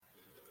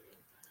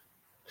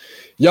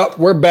Yep,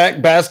 we're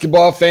back,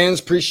 basketball fans.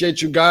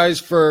 Appreciate you guys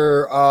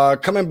for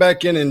coming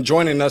back in and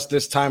joining us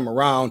this time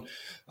around.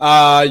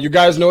 You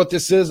guys know what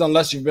this is,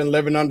 unless you've been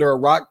living under a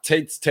rock.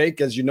 Tate's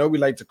Take, as you know, we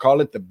like to call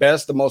it the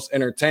best, the most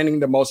entertaining,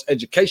 the most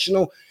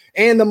educational,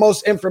 and the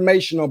most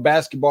informational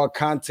basketball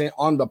content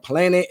on the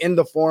planet in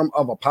the form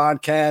of a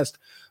podcast.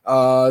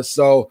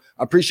 So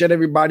I appreciate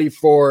everybody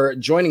for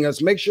joining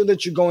us. Make sure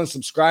that you go and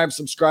subscribe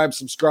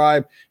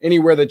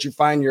anywhere that you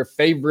find your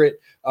favorite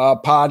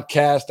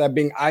podcast, that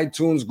being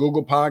iTunes,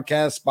 Google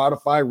Podcasts,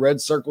 Spotify, Red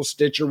Circle,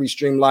 Stitcher. We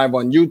stream live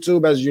on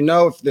YouTube, as you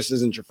know, if this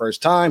isn't your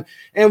first time,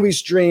 and we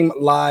stream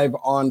live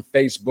on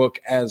Facebook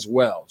as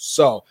well.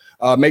 So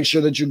make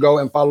sure that you go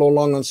and follow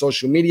along on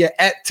social media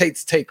at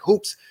Tate's Take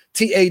Hoops,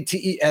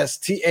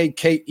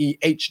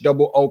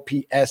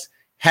 TATESTAKEHOOPS,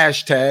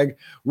 hashtag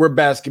where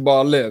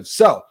basketball lives.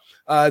 So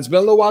it's been a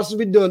little while since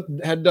we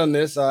had done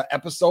this,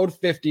 episode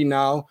 50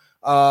 now.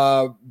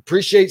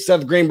 Appreciate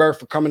Seth Greenberg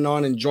for coming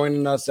on and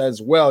joining us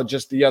as well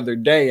just the other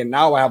day. And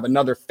now I have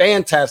another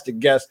fantastic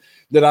guest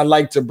that I'd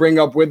like to bring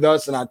up with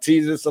us. And I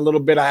teased this a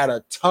little bit. I had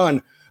a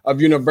ton of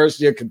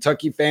University of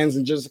Kentucky fans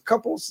and just a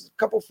couple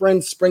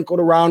friends sprinkled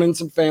around and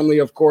some family,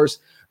 of course,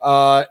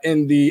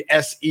 in the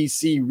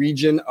SEC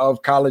region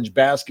of college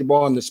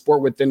basketball and the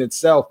sport within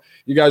itself.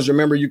 You guys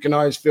remember, you can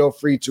always feel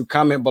free to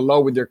comment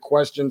below with your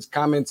questions,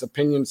 comments,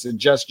 opinions,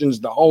 suggestions,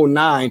 the whole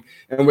nine.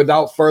 And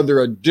without further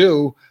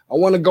ado, I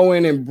want to go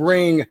in and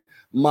bring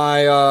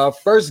my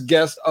first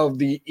guest of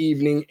the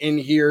evening in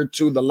here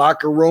to the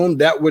locker room.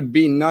 That would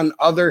be none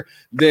other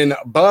than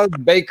Buzz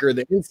Baker,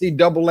 the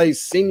NCAA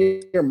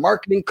senior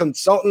marketing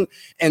consultant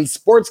and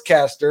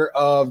sportscaster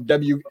of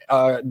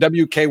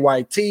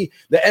WKYT,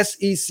 the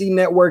SEC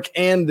Network,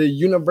 and the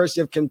University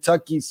of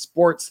Kentucky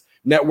Sports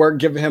Network.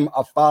 Give him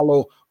a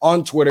follow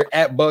on Twitter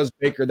at Buzz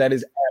Baker. That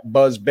is at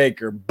Buzz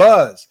Baker.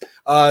 Buzz,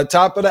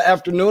 top of the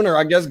afternoon, or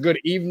I guess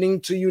good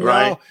evening to you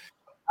now.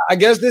 I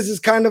guess this is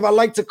kind of, I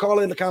like to call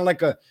it kind of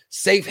like a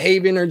safe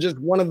haven or just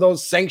one of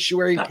those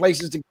sanctuary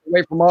places to get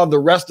away from all the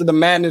rest of the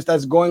madness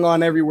that's going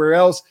on everywhere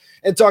else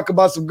and talk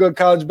about some good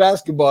college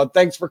basketball.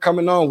 Thanks for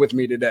coming on with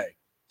me today.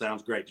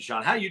 Sounds great,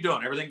 Deshaun. How you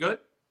doing? Everything good?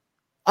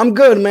 I'm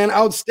good, man.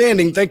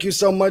 Outstanding. Thank you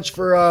so much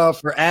for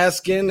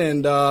asking.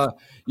 And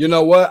you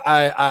know what?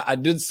 I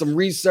did some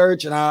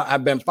research and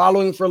I've been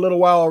following for a little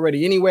while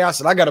already. Anyway, I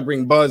said I got to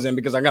bring Buzz in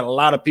because I got a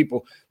lot of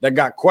people that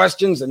got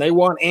questions and they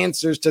want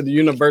answers to the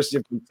University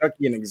of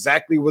Kentucky and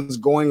exactly what's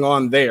going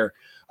on there.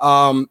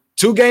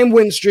 2-game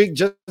win streak,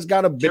 just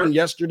got a bid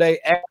yesterday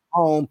at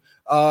home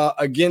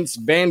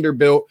against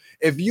Vanderbilt.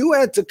 If you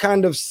had to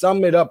kind of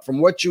sum it up from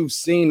what you've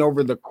seen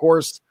over the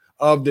course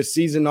of the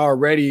season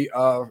already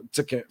for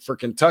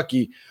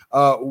Kentucky,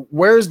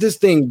 where's this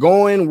thing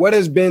going? What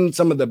has been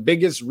some of the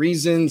biggest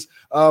reasons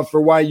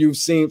for why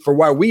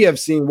we have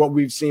seen what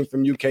we've seen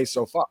from UK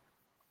so far?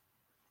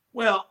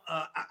 Well,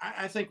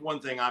 I think one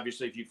thing,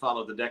 obviously, if you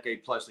follow the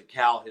decade plus that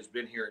Cal has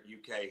been here at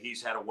UK,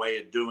 he's had a way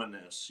of doing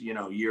this,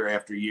 year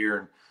after year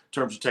in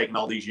terms of taking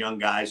all these young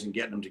guys and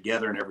getting them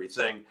together and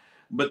everything.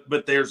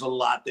 But there's a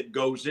lot that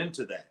goes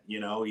into that.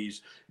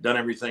 He's done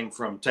everything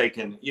from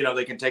taking,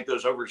 they can take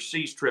those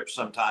overseas trips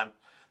sometime.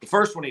 The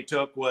first one he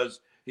took was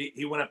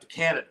he went up to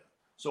Canada.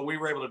 So we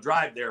were able to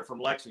drive there from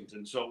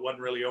Lexington. So it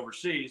wasn't really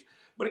overseas,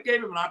 but it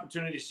gave him an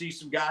opportunity to see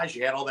some guys.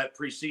 You had all that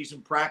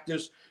preseason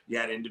practice. You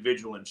had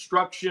individual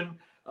instruction.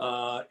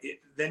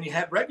 Then you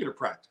had regular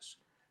practice.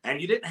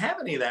 And you didn't have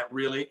any of that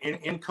really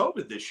in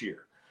COVID this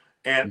year.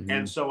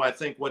 And so I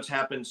think what's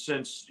happened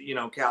since,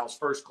 Cal's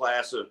first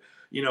class of,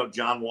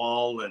 John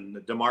Wall and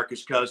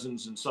DeMarcus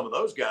Cousins and some of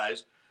those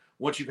guys,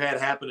 what you've had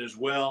happen as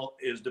well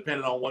is,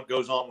 depending on what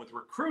goes on with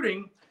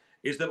recruiting,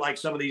 is that like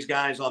some of these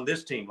guys on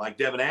this team, like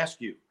Devin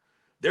Askew,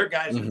 they're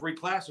guys that have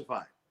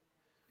reclassified.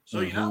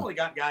 So you not only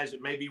got guys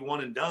that may be one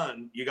and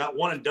done, you got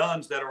one and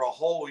dones that are a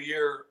whole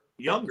year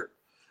younger.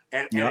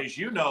 And as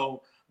you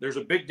know, there's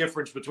a big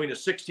difference between a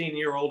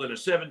 16-year-old and a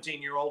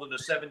 17-year-old and a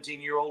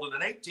 17-year-old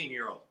and an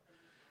 18-year-old.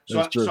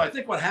 So I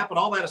think what happened,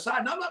 all that aside,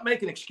 and I'm not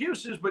making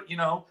excuses, but,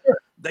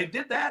 they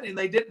did that and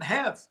they didn't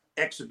have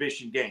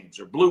exhibition games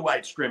or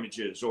blue-white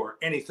scrimmages or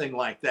anything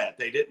like that.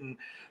 They didn't.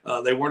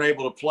 They weren't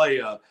able to play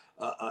an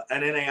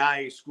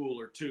NAIA school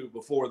or two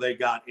before they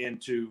got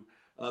into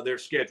their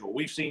schedule.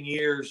 We've seen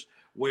years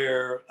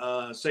where,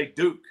 say,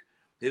 Duke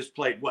has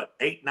played,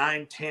 8,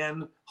 9,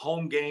 10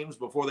 home games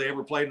before they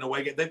ever played an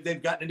away game.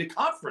 They've gotten into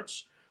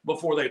conference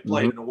before they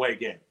played an away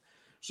game.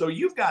 So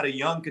you've got a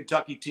young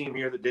Kentucky team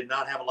here that did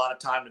not have a lot of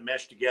time to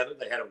mesh together.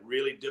 They had a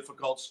really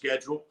difficult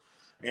schedule,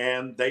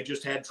 and they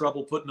just had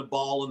trouble putting the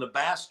ball in the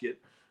basket.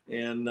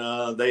 And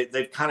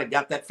they've kind of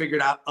got that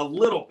figured out a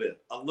little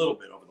bit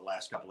over the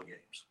last couple of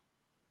games.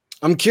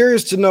 I'm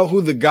curious to know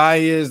who the guy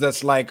is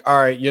that's like, all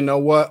right, you know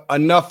what?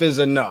 Enough is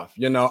enough.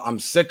 I'm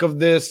sick of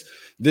this.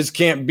 This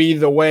can't be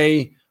the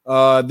way.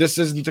 This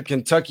isn't the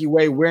Kentucky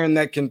way. Wearing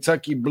that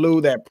Kentucky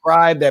blue, that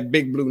pride, that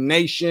big blue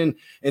nation,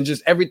 and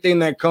just everything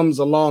that comes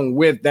along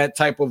with that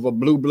type of a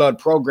blue blood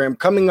program,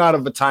 coming out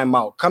of a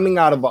timeout, coming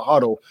out of a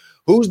huddle.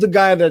 Who's the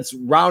guy that's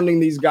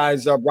rounding these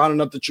guys up, rounding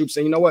up the troops,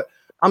 saying, you know what?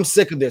 I'm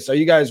sick of this. Are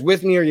you guys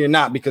with me or you're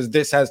not? Because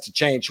this has to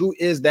change. Who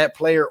is that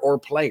player or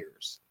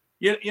players?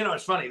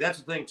 It's funny. That's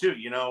the thing too.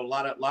 A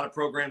lot of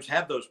programs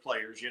have those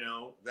players,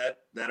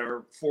 that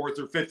are fourth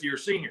or fifth year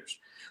seniors.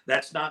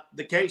 That's not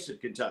the case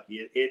at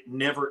Kentucky. It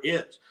never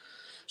is.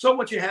 So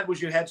what you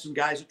had some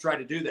guys that tried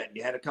to do that.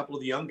 You had a couple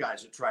of the young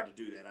guys that tried to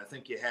do that. I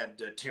think you had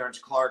Terrence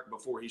Clark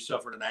before he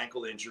suffered an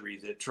ankle injury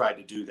that tried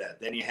to do that.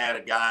 Then you had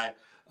a guy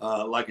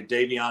like a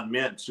Davion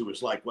Mintz who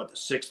was like the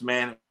sixth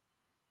man.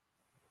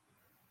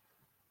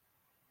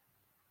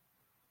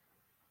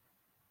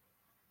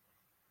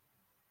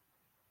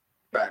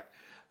 Back.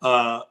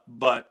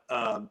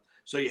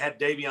 So you had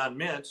Davion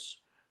Mintz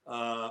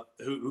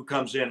who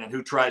comes in and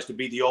who tries to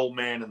be the old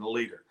man and the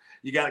leader.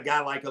 You got a guy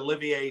like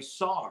Olivier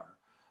Sarr,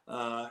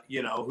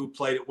 who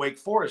played at Wake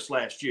Forest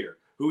last year,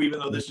 who, even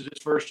though this is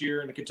his first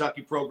year in a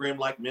Kentucky program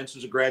like Mintz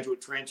is a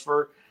graduate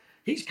transfer,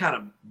 he's kind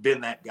of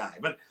been that guy.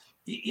 But,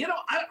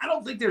 I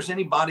don't think there's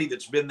anybody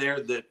that's been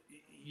there that,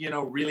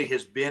 really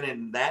has been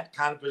in that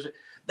kind of position.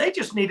 They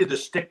just needed to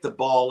stick the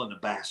ball in the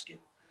basket.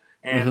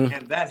 And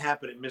that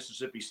happened at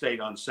Mississippi State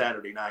on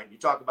Saturday night. You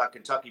talk about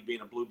Kentucky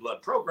being a blue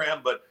blood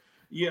program, but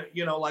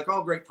like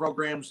all great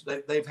programs,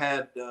 they've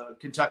had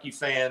Kentucky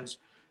fans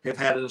have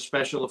had a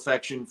special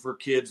affection for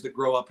kids that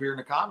grow up here in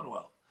the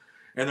Commonwealth.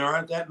 And there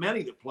aren't that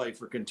many that play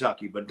for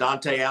Kentucky. But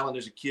Dante Allen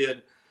is a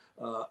kid,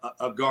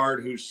 a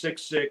guard who's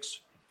 6'6",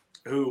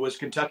 who was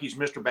Kentucky's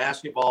Mr.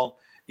 Basketball,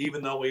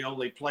 even though he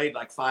only played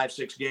like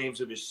 5-6 games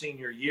of his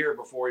senior year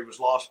before he was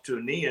lost to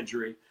a knee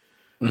injury.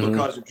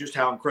 Because of just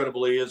how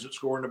incredible he is at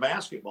scoring the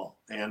basketball.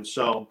 And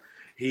so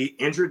he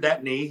injured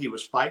that knee. He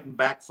was fighting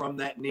back from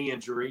that knee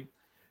injury.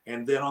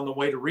 And then on the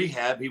way to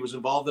rehab, he was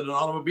involved in an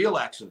automobile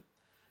accident.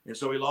 And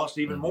so he lost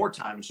even more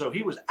time. And so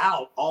he was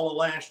out all of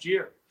last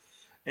year.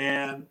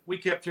 And we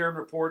kept hearing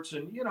reports,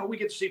 and, we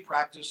get to see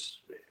practice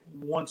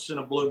once in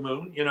a blue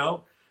moon,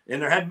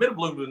 and there hadn't been a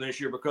blue moon this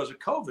year because of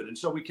COVID. And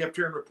so we kept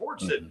hearing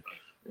reports that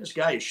this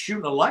guy is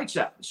shooting the lights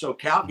out. And so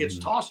Cal gets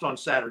tossed on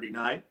Saturday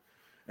night.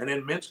 And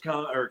then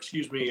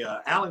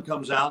Allen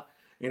comes out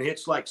and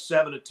hits like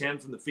 7 of 10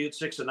 from the field,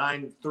 6 of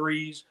 9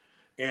 threes.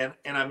 And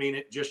I mean,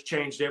 it just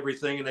changed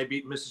everything. And they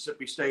beat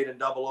Mississippi State in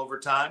double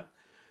overtime.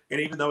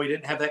 And even though he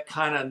didn't have that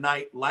kind of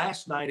night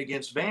last night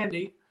against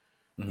Vandy,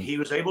 he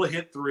was able to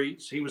hit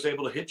threes. He was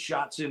able to hit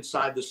shots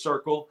inside the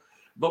circle.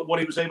 But what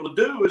he was able to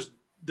do is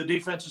the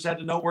defenses had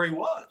to know where he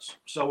was.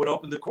 So it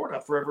opened the court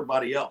up for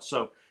everybody else.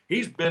 So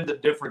he's been the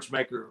difference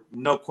maker,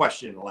 no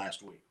question, in the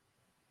last week.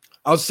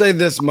 I'll say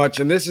this much,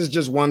 and this is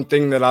just one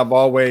thing that I've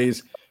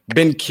always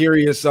been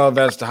curious of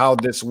as to how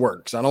this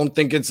works. I don't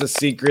think it's a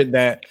secret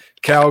that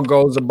Cal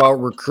goes about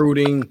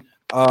recruiting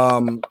his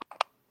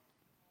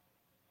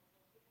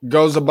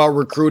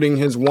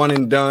one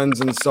and dones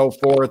and so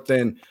forth.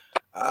 And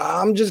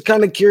I'm just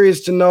kind of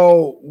curious to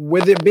know,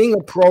 with it being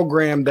a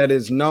program that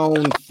is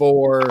known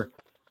for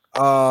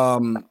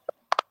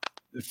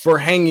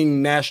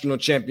hanging national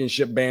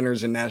championship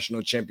banners and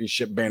national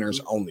championship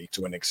banners only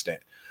to an extent.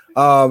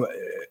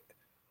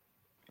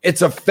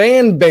 It's a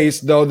fan base,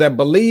 though, that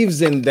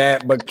believes in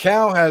that, but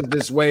Cal has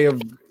this way of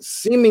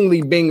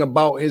seemingly being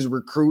about his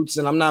recruits,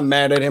 and I'm not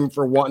mad at him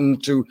for wanting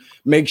to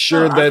make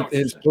sure that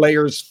his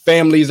players'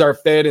 families are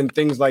fed and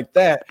things like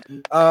that.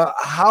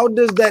 How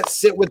does that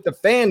sit with the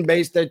fan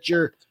base that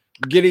you're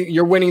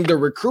winning the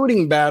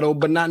recruiting battle,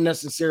 but not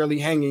necessarily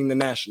hanging the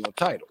national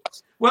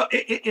titles? Well,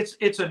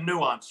 it's a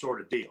nuanced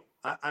sort of deal.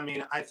 I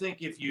mean, I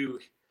think if you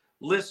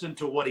listen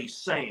to what he's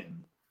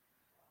saying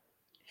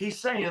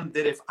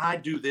that if I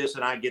do this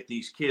and I get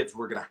these kids,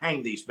 we're going to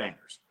hang these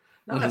banners.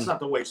 Now, that's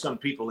not the way some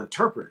people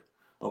interpret it,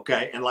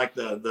 okay? And like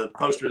the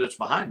poster that's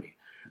behind me.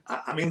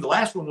 I mean, the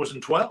last one was in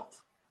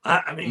 12.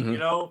 I mean,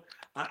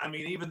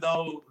 even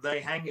though they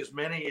hang as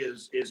many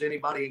as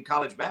anybody in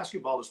college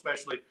basketball,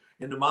 especially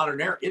in the modern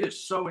era, it is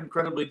so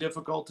incredibly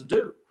difficult to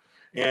do.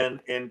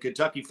 And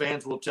Kentucky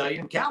fans will tell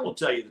you, and Cal will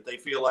tell you, that they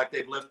feel like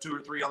they've left 2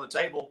 or 3 on the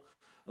table,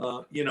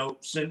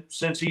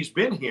 since he's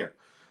been here.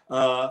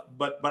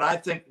 But I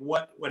think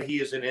what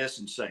he is in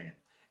essence saying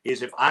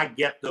is, if I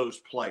get those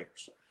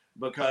players,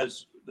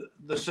 because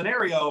the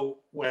scenario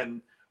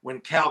when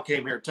Cal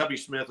came here, Tubby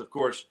Smith, of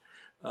course,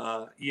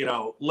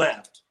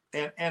 left,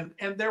 and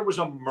there was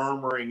a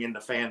murmuring in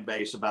the fan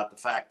base about the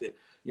fact that,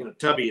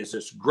 Tubby is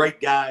this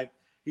great guy.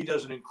 He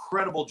does an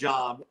incredible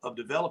job of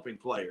developing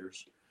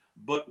players,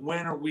 but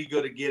when are we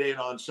going to get in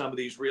on some of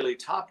these really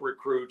top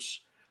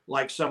recruits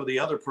like some of the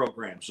other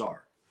programs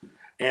are?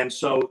 And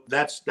so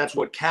that's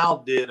what Cal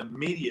did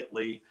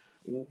immediately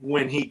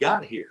when he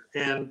got here.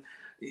 And,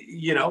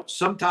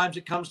 sometimes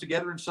it comes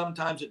together and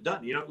sometimes it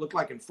doesn't. It looked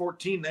like in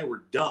 2014 they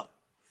were done.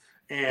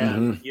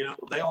 And,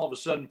 they all of a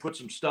sudden put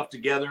some stuff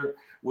together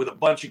with a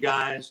bunch of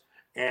guys.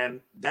 And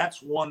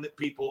that's one that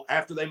people,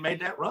 after they made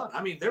that run,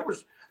 they were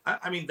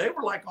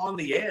like on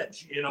the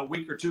edge, a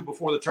week or 2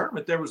 before the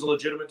tournament. There was a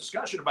legitimate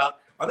discussion about,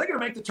 are they going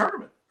to make the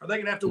tournament? Are they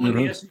going to have to win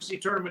the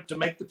SEC tournament to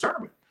make the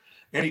tournament?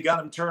 And he got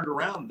them turned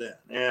around then.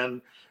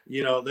 And,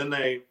 then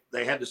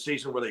they had the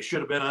season where they should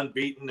have been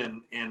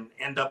unbeaten and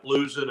end up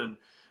losing. And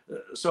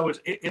So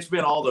it's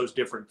been all those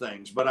different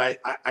things. But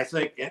I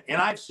think,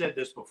 and I've said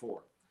this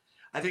before,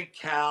 I think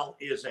Cal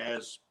is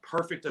as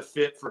perfect a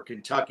fit for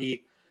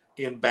Kentucky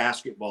in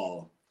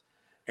basketball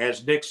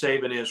as Nick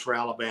Saban is for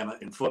Alabama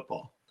in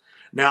football.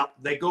 Now,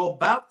 they go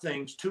about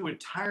things two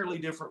entirely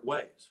different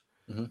ways.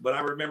 Mm-hmm. But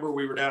I remember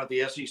we were down at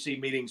the SEC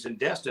meetings in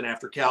Destin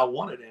after Cal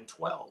won it in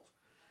 12.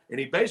 And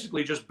he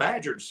basically just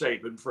badgered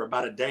Saban for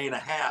about a day and a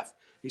half.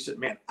 He said,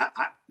 man,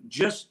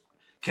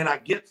 can I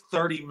get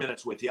 30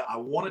 minutes with you? I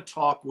want to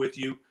talk with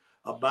you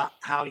about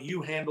how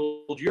you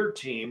handled your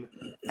team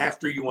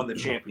after you won the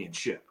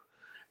championship.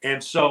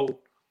 And so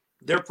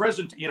their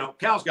president,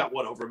 Cal's got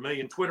over 1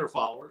 million Twitter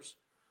followers.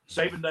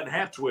 Saban doesn't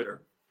have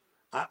Twitter.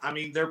 I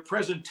mean, their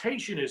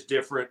presentation is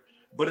different,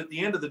 but at the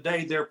end of the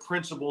day, their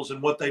principles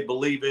and what they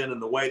believe in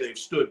and the way they've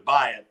stood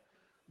by it,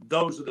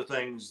 those are the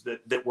things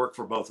that work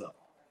for both of them.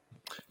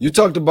 You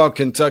talked about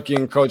Kentucky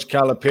and Coach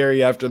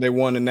Calipari after they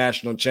won the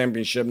national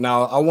championship.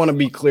 Now, I want to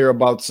be clear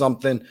about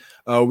something.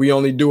 We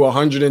only do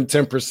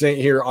 110%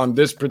 here on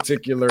this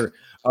particular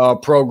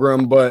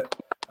program, but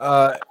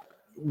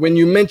when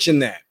you mention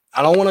that,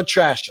 I don't want to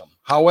trash them.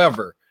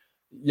 However,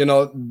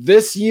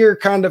 this year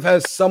kind of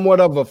has somewhat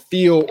of a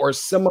feel or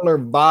similar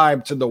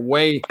vibe to the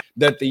way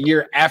that the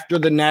year after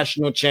the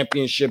national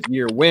championship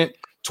year went.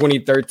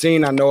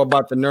 2013, I know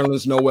about the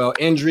Nerlens Noel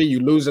injury. You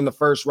lose in the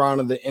first round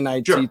of the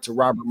NIT sure. to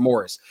Robert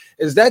Morris.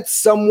 Is that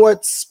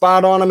somewhat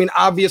spot on? I mean,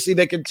 obviously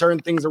they can turn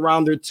things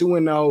around. They're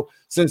 2-0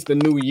 since the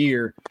new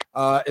year.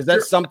 Is that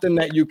sure. something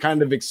that you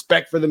kind of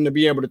expect for them to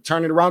be able to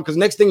turn it around? Because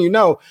next thing you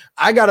know,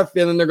 I got a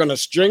feeling they're going to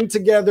string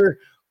together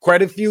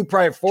quite a few,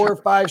 probably 4 or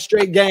 5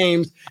 straight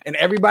games, and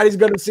everybody's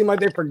going to seem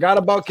like they forgot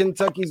about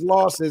Kentucky's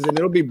losses, and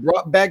it'll be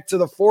brought back to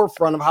the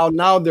forefront of how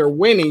now they're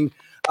winning.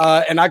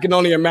 And I can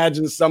only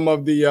imagine some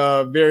of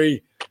the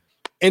very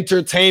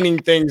entertaining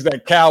things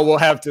that Cal will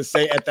have to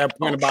say at that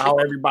point about how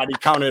everybody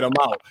counted them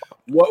out.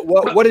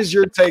 What is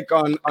your take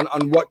on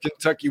what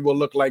Kentucky will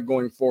look like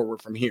going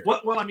forward from here?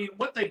 Well, I mean,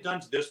 what they've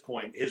done to this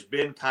point has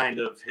been kind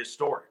of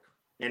historic,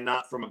 and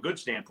not from a good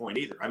standpoint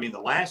either. I mean,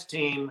 the last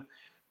team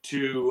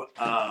to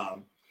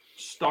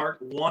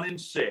start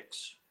 1-6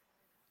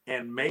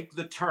 and make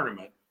the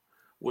tournament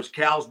was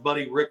Cal's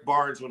buddy Rick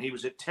Barnes when he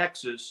was at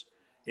Texas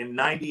in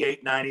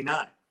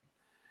 98-99.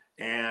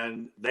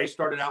 And they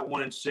started out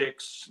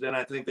 1-6. Then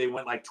I think they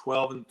went like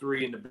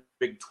 12-3 in the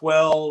Big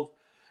 12.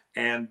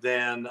 And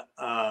then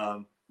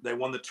they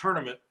won the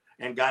tournament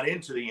and got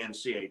into the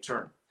NCAA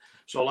tournament.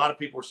 So a lot of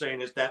people are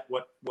saying, is that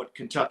what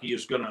Kentucky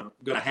is gonna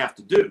have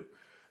to do?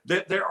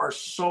 That there are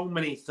so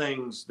many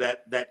things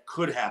that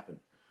could happen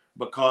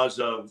because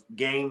of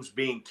games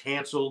being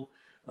canceled.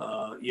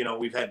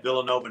 We've had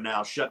Villanova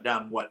now shut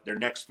down their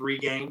next 3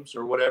 games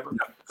or whatever.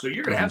 So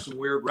you're going to have some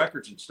weird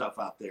records and stuff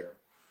out there.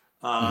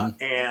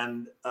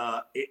 And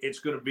it's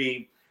going to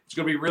be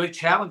really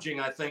challenging,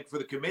 I think, for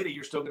the committee.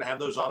 You're still going to have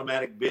those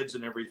automatic bids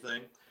and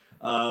everything.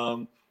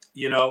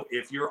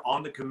 If you're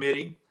on the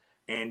committee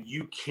and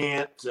you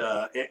can't,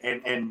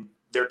 and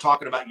they're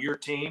talking about your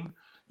team,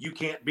 you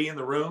can't be in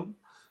the room.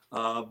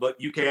 But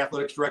UK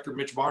Athletics Director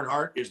Mitch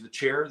Barnhart is the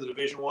chair of the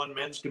Division I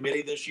Men's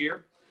Committee this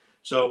year.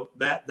 So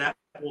that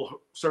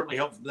will certainly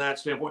help from that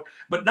standpoint.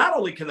 But not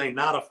only can they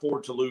not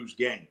afford to lose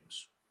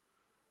games,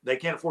 they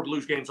can't afford to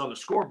lose games on the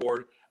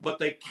scoreboard, but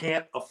they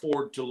can't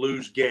afford to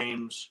lose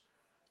games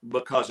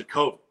because of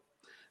COVID.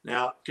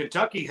 Now,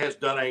 Kentucky has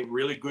done a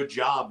really good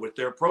job with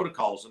their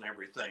protocols and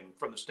everything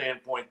from the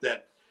standpoint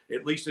that,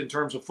 at least in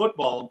terms of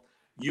football,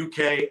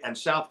 UK and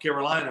South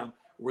Carolina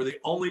were the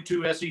only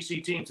 2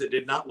 SEC teams that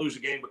did not lose a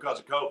game because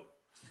of COVID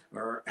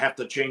or have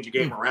to change a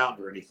game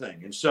around or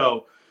anything. And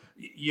so,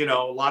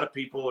 a lot of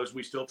people, as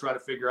we still try to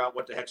figure out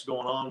what the heck's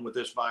going on with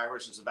this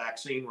virus as the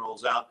vaccine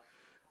rolls out,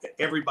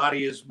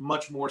 everybody is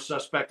much more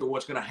suspect of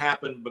what's going to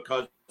happen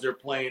because they're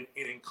playing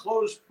in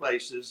enclosed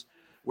places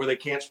where they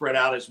can't spread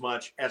out as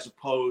much as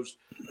opposed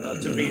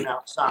to being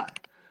outside.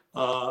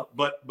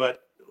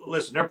 But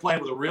listen, they're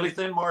playing with a really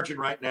thin margin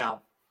right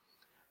now.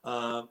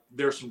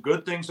 There's some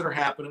good things that are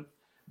happening.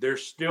 They're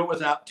still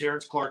without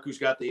Terrence Clark, who's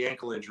got the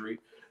ankle injury.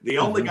 The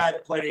only guy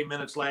that played 8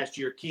 minutes last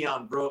year,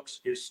 Keon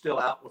Brooks, is still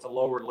out with a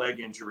lower leg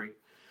injury.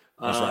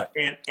 That's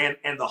right.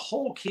 And the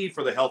whole key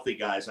for the healthy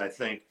guys, I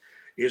think,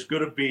 is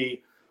going to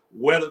be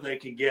whether they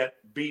can get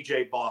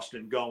BJ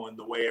Boston going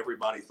the way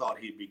everybody thought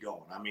he'd be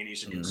going. I mean,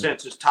 he's a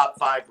consensus top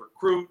 5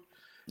 recruit.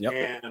 Yep.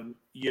 And,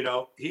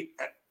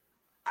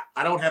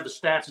 I don't have the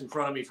stats in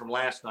front of me from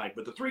last night,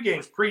 but the 3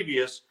 games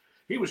previous,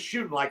 he was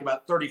shooting like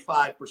about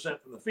 35%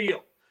 from the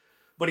field.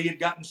 But he had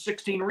gotten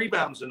 16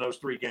 rebounds in those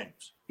 3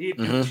 games. He had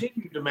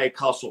continued to make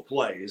hustle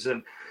plays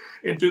and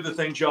do the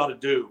things you ought to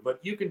do. But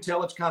you can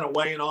tell it's kind of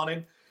weighing on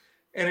him.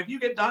 And if you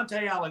get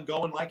Dante Allen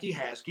going like he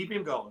has, keep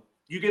him going.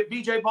 You get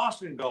BJ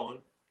Boston going,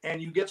 and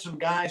you get some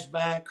guys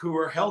back who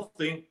are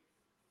healthy.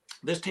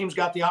 This team's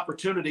got the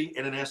opportunity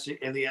in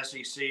the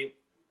SEC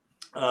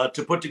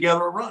to put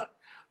together a run.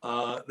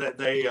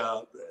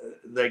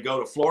 They go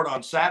to Florida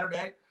on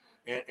Saturday,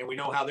 and we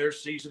know how their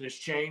season has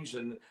changed.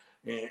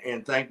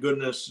 And thank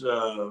goodness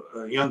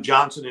young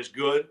Johnson is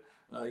good.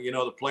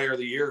 the player of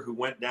the year who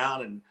went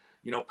down and,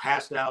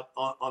 passed out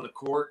on the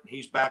court.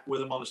 He's back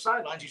with him on the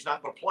sidelines. He's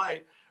not going to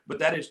play, but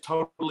that has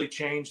totally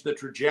changed the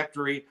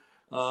trajectory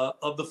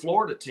of the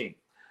Florida team.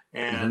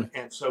 And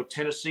so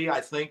Tennessee, I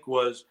think,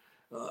 was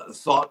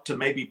thought to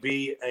maybe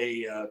be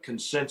a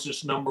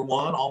consensus number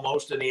one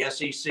almost in the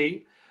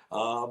SEC,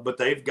 but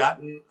they've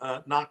gotten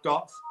knocked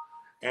off.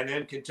 And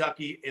then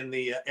Kentucky in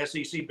the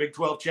SEC Big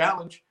 12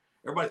 Challenge,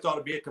 everybody thought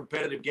it'd be a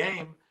competitive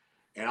game,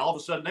 and all of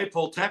a sudden they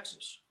pulled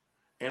Texas.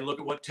 And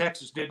look at what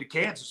Texas did to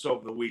Kansas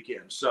over the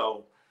weekend.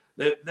 So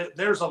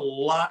there's a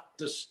lot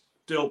to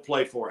still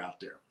play for out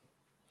there.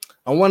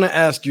 I want to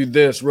ask you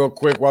this real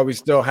quick while we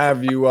still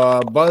have you.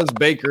 Buzz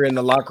Baker in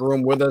the locker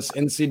room with us,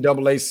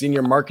 NCAA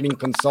senior marketing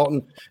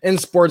consultant and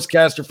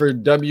sportscaster for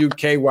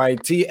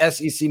WKYT,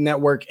 SEC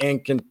Network,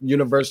 and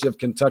University of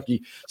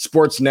Kentucky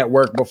Sports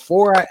Network.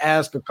 Before I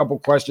ask a couple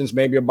questions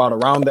maybe about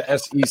around the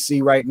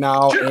SEC right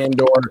now and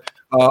or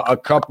a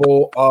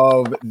couple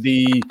of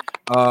the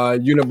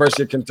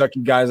University of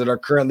Kentucky guys that are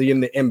currently in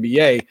the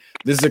NBA.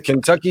 This is a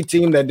Kentucky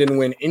team that didn't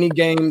win any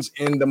games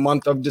in the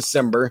month of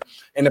December.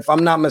 And if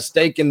I'm not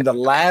mistaken, the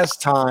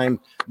last time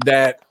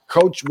that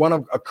Coach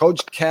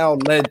Cal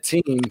led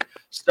team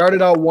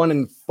started out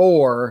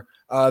 1-4,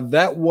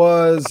 that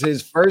was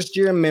his first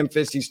year in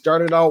Memphis. He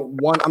started out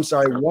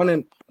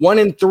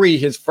 1-3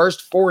 his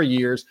first 4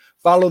 years.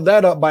 Followed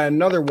that up by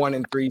another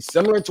 1-3,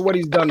 similar to what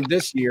he's done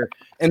this year,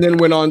 and then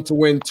went on to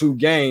win 2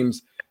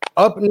 games.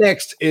 Up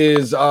next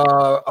is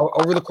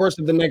over the course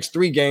of the next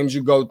 3 games,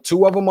 you go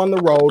 2 of them on the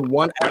road,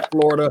 1 at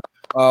Florida,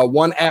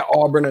 1 at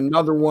Auburn,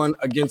 another one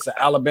against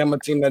the Alabama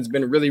team that's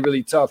been really,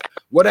 really tough.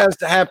 What has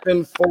to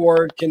happen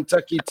for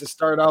Kentucky to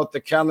start out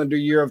the calendar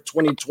year of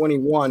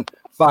 2021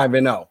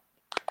 5-0?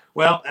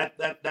 Well,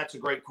 that's a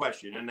great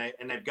question, and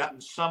they've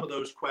gotten some of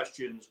those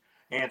questions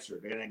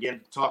answered. And again,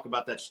 to talk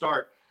about that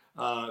start.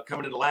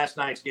 Coming into last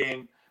night's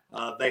game,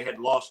 they had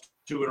lost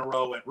 2 in a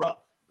row at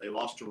Rupp. They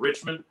lost to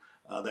Richmond.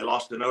 They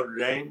lost to Notre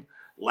Dame.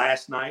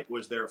 Last night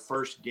was their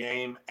first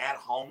game at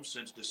home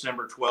since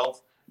December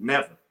 12th.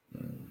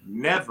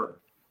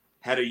 Never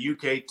had a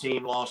UK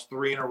team lost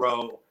 3 in a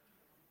row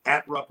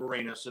at Rupp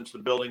Arena since the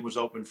building was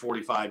opened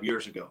 45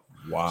 years ago.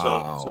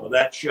 Wow. So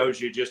that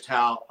shows you just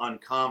how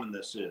uncommon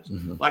this is.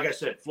 Like I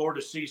said,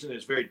 Florida's season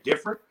is very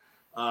different.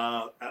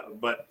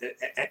 But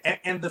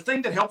the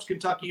thing that helps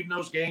Kentucky, even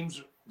those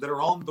games that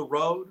are on the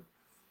road,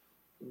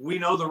 we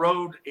know the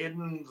road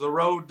isn't the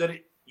road that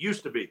it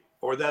used to be,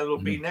 or that it'll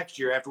be next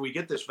year after we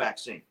get this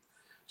vaccine.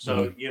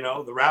 So,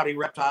 the Rowdy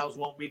Reptiles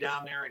won't be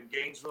down there in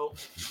Gainesville.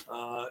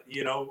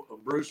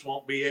 Bruce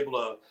won't be able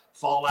to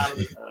fall out of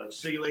the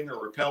ceiling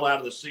or rappel out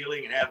of the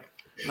ceiling and have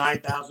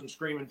 9,000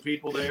 screaming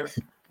people there.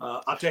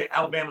 I'll tell you,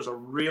 Alabama's a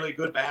really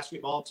good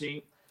basketball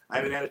team. I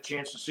haven't had a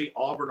chance to see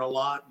Auburn a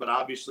lot, but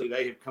obviously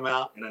they have come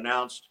out and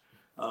announced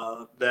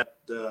that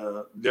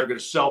they're going to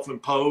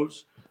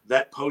self-impose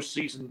that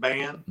postseason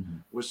ban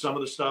with some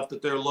of the stuff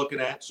that they're looking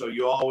at. So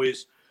you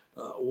always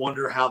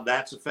wonder how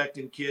that's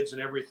affecting kids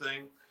and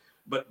everything.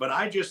 But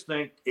I just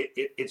think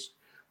it's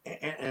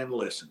and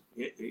listen,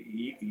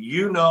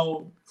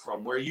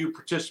 from where you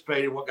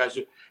participated, what guys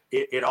do,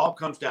 it all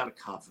comes down to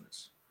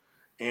confidence.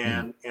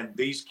 And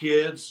these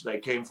kids, they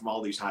came from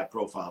all these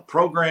high-profile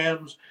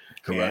programs.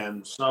 Correct.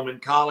 And some in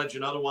college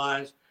and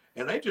otherwise,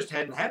 and they just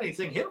hadn't had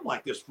anything hit them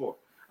like this before.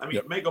 I mean,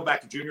 It may go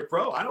back to junior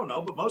pro. I don't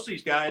know, but most of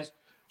these guys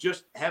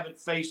just haven't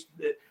faced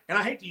it. And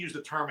I hate to use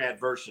the term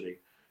adversity,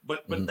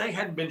 but they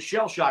hadn't been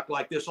shell-shocked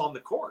like this on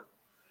the court.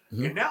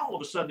 And now all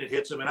of a sudden it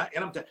hits them.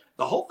 And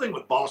the whole thing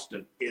with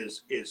Boston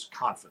is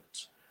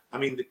confidence. I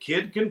mean, the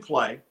kid can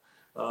play.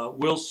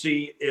 We'll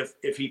see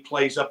if he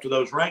plays up to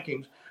those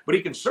rankings, but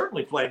he can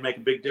certainly play and make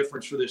a big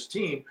difference for this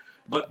team.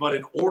 But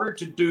in order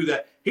to do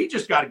that, he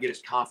just got to get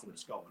his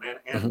confidence going.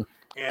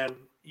 And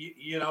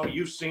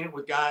you've seen it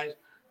with guys.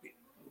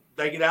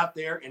 They get out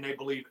there and they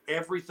believe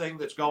everything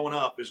that's going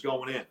up is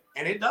going in,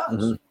 and it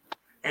does.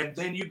 And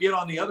then you get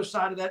on the other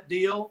side of that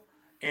deal,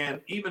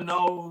 and even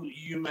though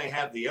you may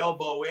have the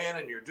elbow in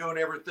and you're doing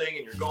everything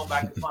and you're going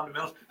back to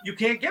fundamentals, you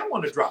can't get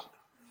one to drop.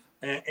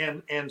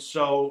 And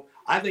so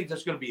I think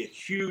that's going to be a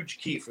huge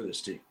key for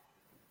this team.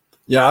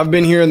 Yeah, I've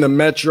been here in the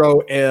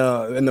metro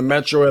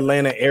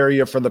Atlanta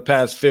area for the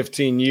past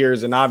 15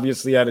 years, and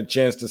obviously had a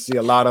chance to see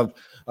a lot of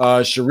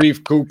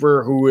Sharif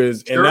Cooper, who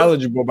is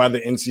ineligible by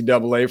the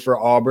NCAA for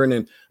Auburn,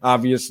 and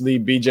obviously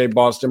BJ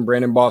Boston,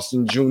 Brandon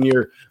Boston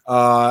Jr.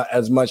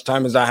 As much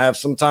time as I have,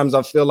 sometimes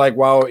I feel like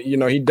while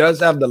he does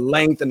have the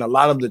length and a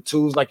lot of the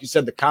tools, like you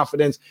said, the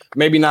confidence,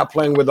 maybe not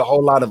playing with a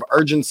whole lot of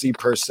urgency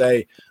per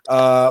se,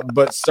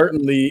 but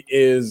certainly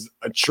is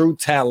a true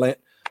talent.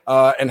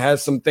 And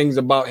has some things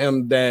about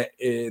him that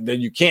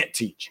you can't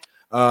teach.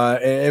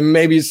 And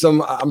maybe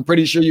I'm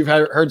pretty sure you've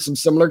heard some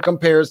similar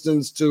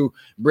comparisons to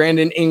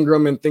Brandon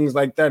Ingram and things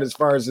like that as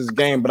far as his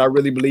game. But I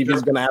really believe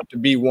he's going to have to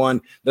be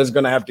one that's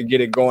going to have to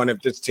get it going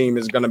if this team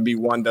is going to be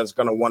one that's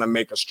going to want to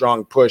make a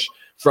strong push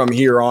from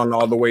here on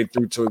all the way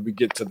through till we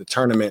get to the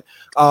tournament.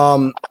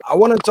 I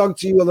want to talk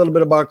to you a little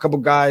bit about a couple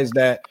guys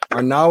that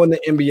are now in the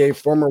NBA,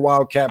 former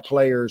Wildcat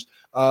players.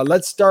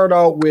 Let's start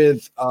out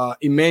with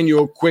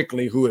Immanuel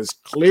Quickley, who has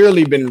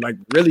clearly been like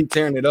really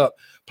tearing it up,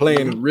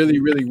 playing really,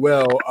 really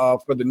well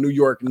for the New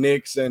York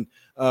Knicks, and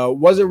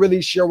wasn't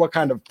really sure what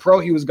kind of pro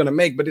he was going to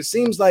make. But it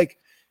seems like,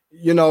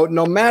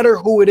 no matter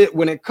who it is,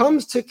 when it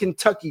comes to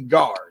Kentucky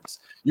guards,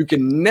 you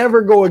can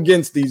never go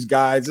against these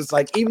guys. It's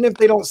like, even if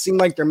they don't seem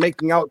like they're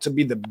making out to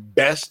be the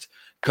best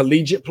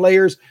collegiate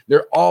players,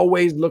 there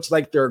always looks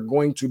like they're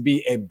going to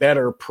be a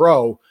better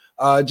pro.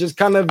 Just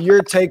kind of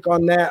your take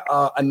on that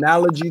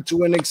analogy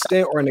to an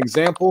extent, or an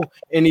example,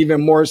 and even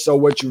more so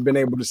what you've been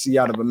able to see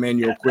out of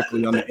Immanuel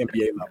Quickley on the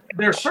NBA level.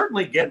 They're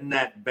certainly getting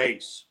that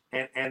base,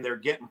 and they're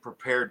getting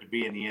prepared to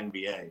be in the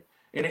NBA.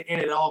 And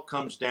it all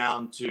comes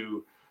down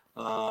to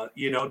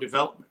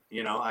development.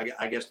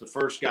 I guess the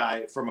first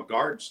guy from a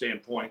guard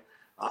standpoint,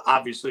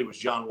 obviously was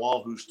John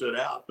Wall, who stood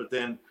out. But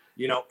then,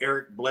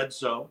 Eric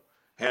Bledsoe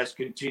has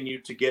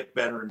continued to get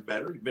better and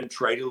better. He's been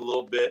traded a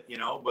little bit,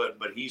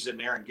 but he's in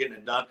there and getting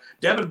it done.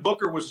 Devin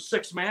Booker was a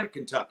sixth man at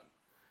Kentucky,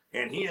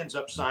 and he ends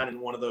up signing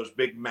one of those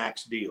big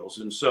max deals.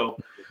 And so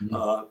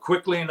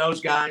Quickley and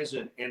those guys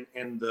and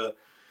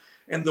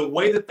the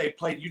way that they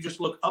played, you just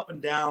look up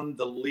and down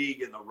the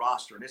league and the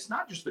roster, and it's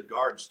not just the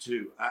guards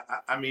too.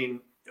 I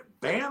mean,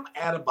 Bam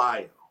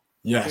Adebayo.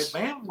 Yes.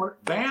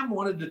 Bam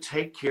wanted to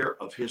take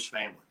care of his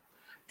family.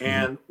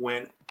 And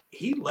when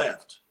he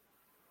left,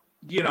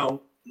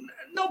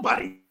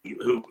 nobody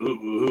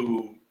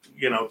who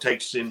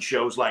takes in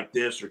shows like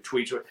this or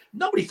tweets,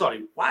 nobody thought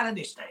why didn't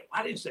he stay?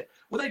 Why didn't he stay?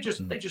 Well, they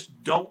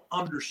just don't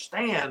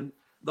understand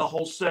the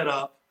whole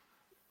setup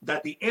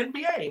that the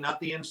NBA, not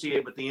the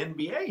NCAA, but the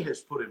NBA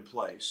has put in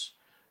place.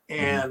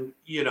 And,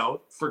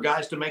 for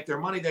guys to make their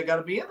money, they got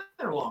to be in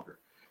there longer.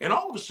 And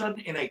all of a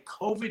sudden, in a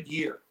COVID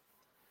year,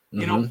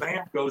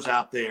 Bam goes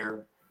out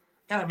there,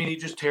 and I mean, he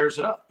just tears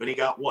it up. And he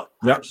got what,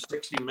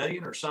 $160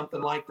 million or something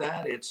like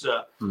that. It's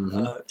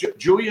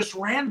Julius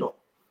Randle.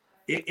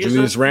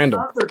 Julius Randle,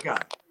 another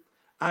guy.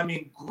 I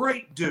mean,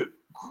 great dude.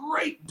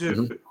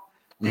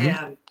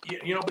 And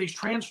but he's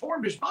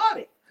transformed his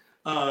body.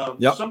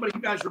 Somebody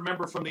you guys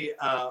remember from the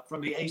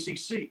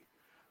ACC,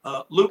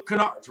 Luke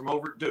Kennard from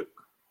over at Duke.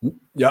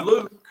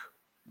 Luke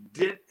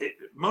did.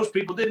 Most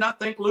people did not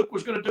think Luke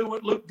was going to do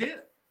what Luke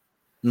did,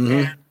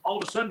 and all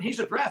of a sudden he's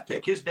a draft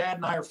pick. His dad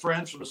and I are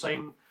friends from the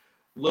same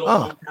little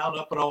hometown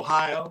up in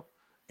Ohio,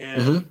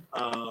 and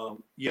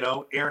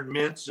Aaron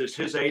Mintz is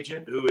his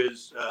agent, who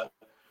is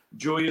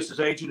Julius's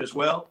agent as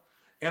well.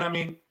 And I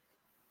mean,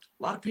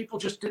 a lot of people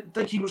just didn't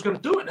think he was going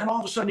to do it, and all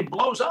of a sudden he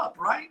blows up,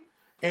 right?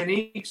 And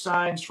he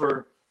signs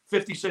for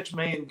 $56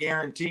 million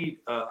guaranteed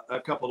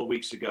a couple of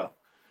weeks ago.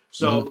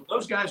 So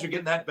those guys are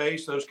getting that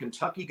base. Those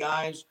Kentucky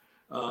guys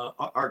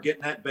are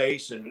getting that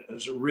base, and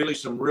there's really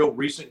some real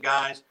recent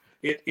guys.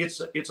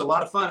 It's a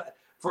lot of fun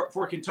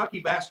for Kentucky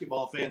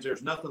basketball fans.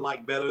 There's nothing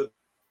like better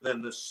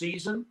than the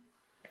season.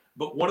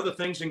 But one of the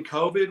things in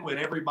COVID, when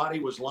everybody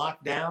was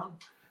locked down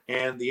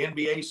and the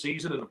NBA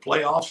season and the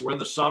playoffs were in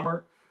the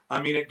summer,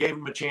 I mean, it gave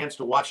them a chance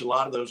to watch a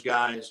lot of those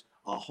guys,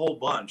 a whole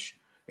bunch.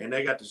 And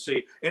they got to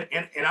see, and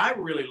I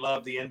really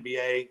love the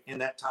NBA in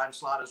that time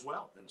slot as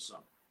well in the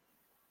summer.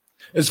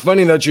 It's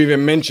funny that you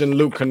even mentioned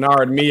Luke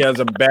Kennard, me as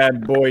a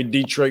bad boy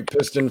Detroit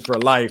Piston for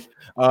life.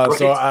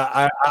 So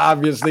I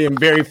obviously am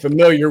very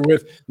familiar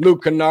with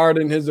Luke Kennard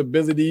and his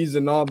abilities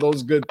and all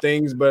those good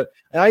things. But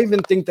I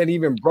even think that he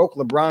even broke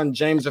LeBron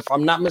James, if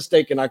I'm not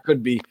mistaken, I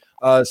could be,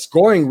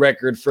 scoring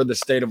record for the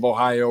state of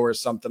Ohio or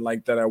something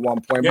like that at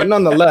one point. But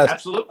nonetheless,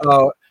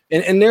 absolutely.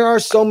 And there are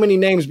so many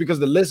names, because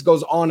the list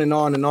goes on and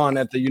on and on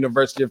at the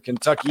University of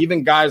Kentucky.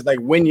 Even guys like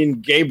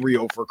Wenyen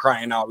Gabriel, for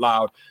crying out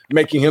loud,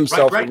 making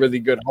himself a really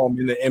good home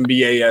in the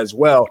NBA as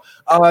well.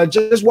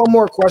 Just one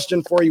more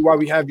question for you while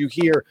we have you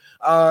here.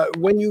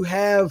 When you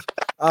have,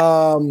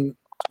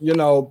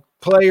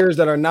 players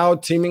that are now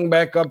teaming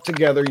back up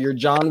together, your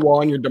John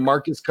Wall and your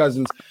DeMarcus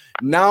Cousins,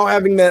 now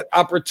having that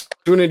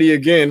opportunity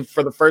again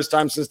for the first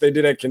time since they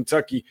did at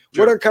Kentucky,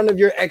 what are kind of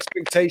your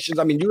expectations?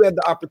 I mean, you had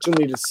the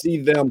opportunity to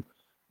see them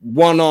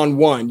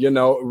one-on-one,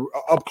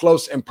 up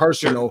close and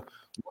personal.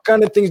 What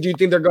kind of things do you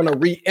think they're going to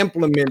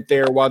re-implement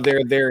there while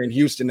they're there in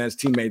Houston as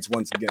teammates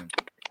once again?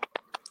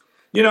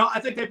 I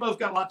think they both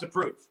got a lot to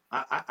prove.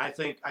 I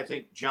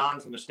think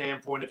John, from the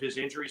standpoint of his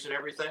injuries and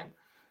everything,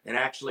 and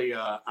actually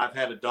I've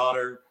had a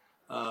daughter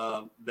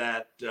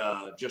that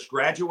just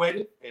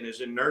graduated and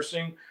is in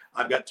nursing.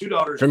 I've got two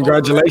daughters.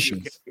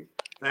 Congratulations.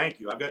 Thank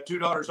you. I've got two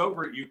daughters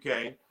over at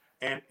UK.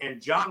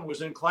 And John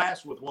was in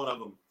class with one of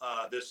them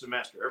this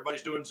semester.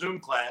 Everybody's doing Zoom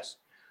class.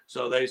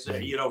 So they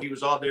say, he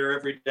was out there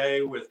every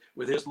day with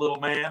his little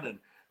man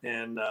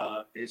and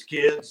his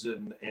kids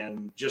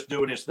and just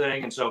doing his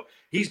thing. And so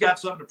he's got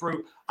something to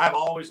prove. I've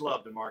always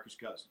loved DeMarcus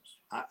Cousins.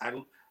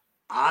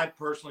 I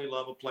personally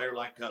love a player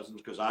like Cousins,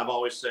 because I've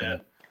always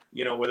said,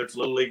 whether it's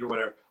Little League or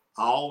whatever,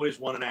 I always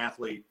want an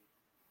athlete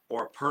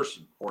or a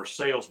person or a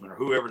salesman or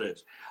whoever it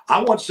is. I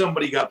want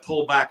somebody who got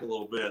pulled back a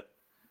little bit,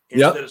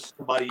 instead of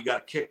somebody you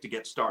got to kick to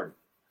get started.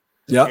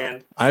 Yeah,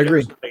 and I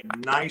agree. There's a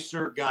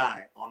nicer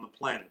guy on the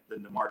planet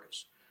than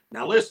DeMarcus.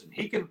 Now, listen,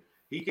 he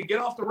he could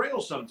get off the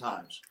rails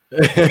sometimes.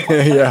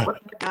 Yeah.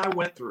 What that guy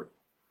went through.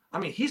 I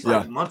mean, he's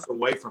like months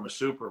away from a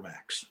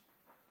supermax.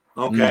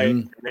 Okay.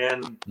 And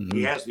then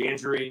he has the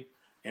injury,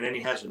 and then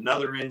he has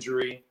another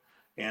injury.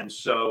 And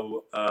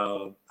so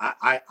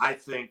I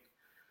think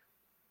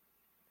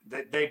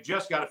that they've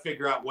just got to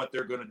figure out what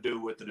they're going to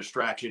do with the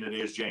distraction it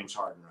is James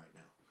Harden right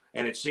now.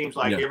 And it seems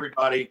like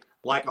everybody,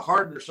 like a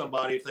Harden or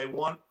somebody, if they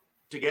want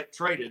to get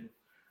traded,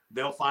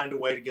 they'll find a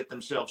way to get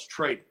themselves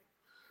traded.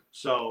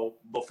 So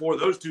before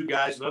those two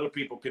guys and other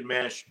people can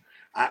mesh,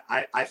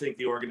 I think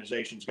the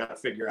organization's got to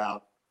figure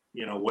out,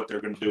 what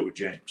they're going to do with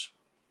James.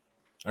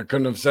 I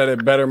couldn't have said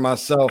it better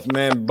myself,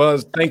 man.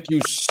 Buzz, thank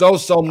you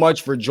so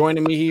much for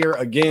joining me here.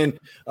 Again,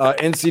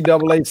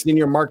 NCAA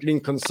senior marketing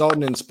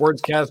consultant and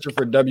sportscaster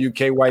for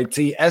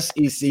WKYT,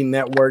 SEC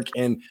Network,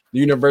 and the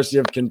University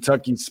of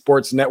Kentucky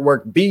Sports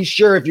Network. Be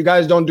sure, if you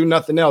guys don't do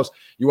nothing else,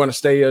 you want to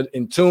stay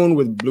in tune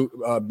with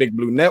Big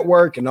Blue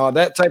Network and all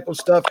that type of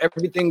stuff,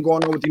 everything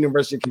going on with the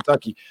University of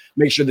Kentucky,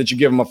 make sure that you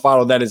give them a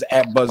follow. That is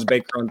at Buzz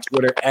Baker on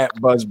Twitter, at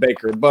Buzz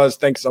Baker. Buzz,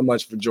 thanks so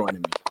much for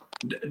joining me.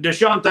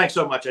 Deshaun, thanks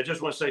so much. I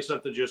just want to say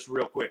something just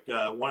real quick.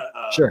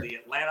 Sure. The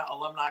Atlanta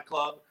Alumni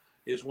Club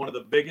is one of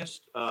the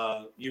biggest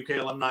UK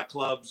alumni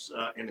clubs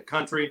in the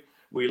country.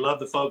 We love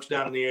the folks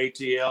down in the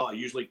ATL. I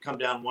usually come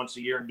down once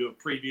a year and do a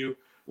preview.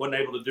 Wasn't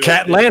able to do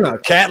Catlanta.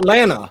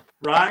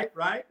 Right.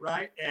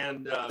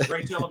 And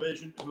Great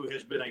Television, who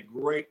has been a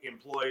great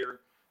employer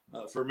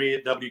for me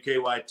at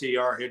WKYT.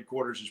 Our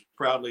headquarters is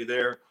proudly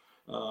there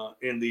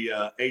in the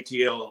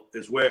ATL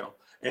as well.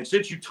 And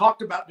since you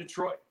talked about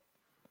Detroit,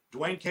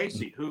 Dwayne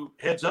Casey, who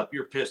heads up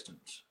your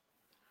Pistons,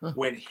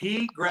 when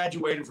he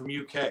graduated from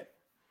UK,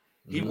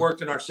 he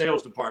worked in our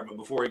sales department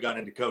before he got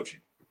into coaching.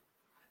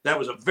 That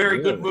was a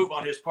very good move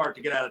on his part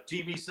to get out of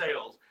TV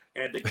sales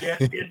and to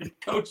get into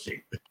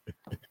coaching.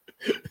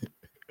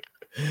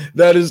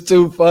 That is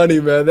too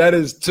funny, man. That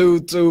is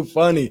too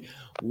funny.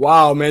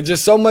 Wow, man.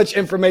 Just so much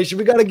information.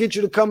 We got to get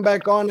you to come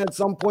back on at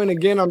some point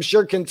again. I'm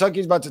sure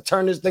Kentucky's about to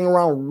turn this thing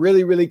around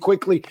really, really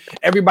quickly.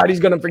 Everybody's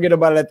going to forget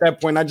about it at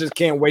that point. I just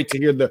can't wait to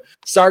hear the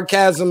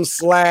sarcasm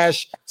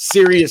 /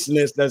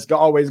 seriousness that's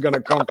always going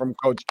to come from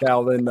Coach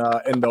Cal in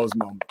those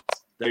moments.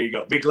 There you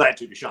go. Be glad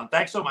to, Deshaun.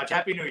 Thanks so much.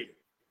 Happy New Year.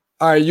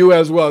 All right, you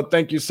as well.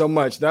 Thank you so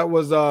much. That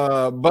was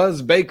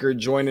Buzz Baker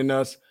joining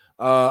us.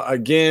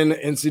 Again,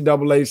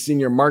 NCAA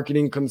senior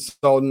marketing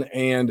consultant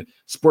and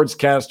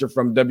sportscaster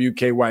from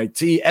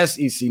WKYT,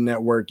 SEC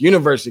Network,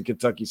 University of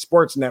Kentucky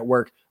Sports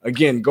Network.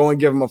 Again, go and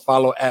give him a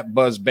follow at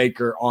Buzz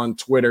Baker on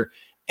Twitter.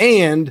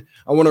 And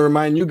I want to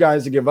remind you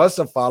guys to give us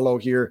a follow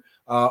here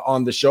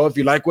on the show. If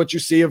you like what you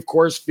see, of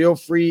course, feel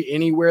free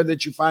anywhere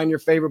that you find your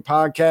favorite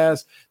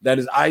podcast. That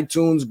is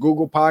iTunes,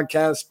 Google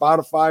Podcasts,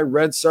 Spotify,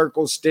 Red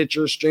Circle,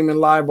 Stitcher, streaming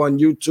live on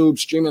YouTube,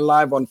 streaming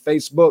live on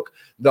Facebook,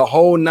 the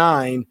whole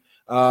nine.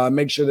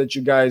 Make sure that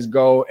you guys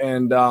go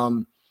and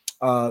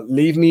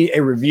leave me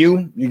a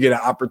review. You get an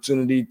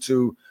opportunity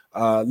to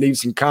leave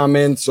some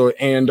comments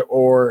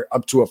or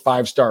up to a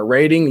 5-star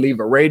rating.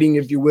 Leave a rating,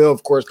 if you will.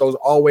 Of course, those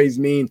always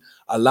mean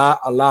a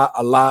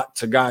lot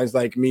to guys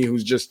like me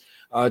who's just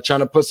trying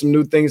to put some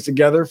new things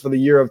together for the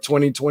year of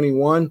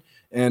 2021.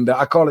 And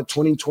I call it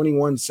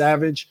 2021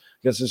 Savage.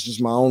 I guess it's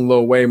just my own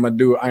little way. My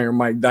dude Iron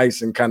Mike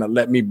Dyson kind of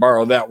let me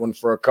borrow that one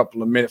for a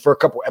couple of minutes, for a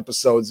couple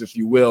episodes, if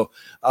you will.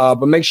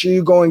 But make sure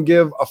you go and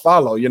give a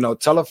follow.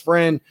 Tell a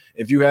friend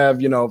if you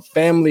have,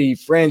 family,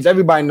 friends.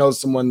 Everybody knows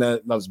someone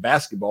that loves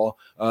basketball.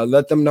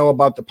 Let them know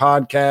about the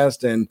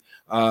podcast and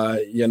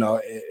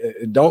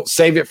don't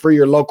save it for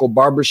your local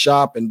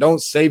barbershop and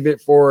don't save it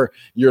for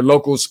your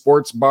local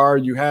sports bar.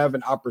 You have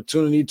an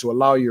opportunity to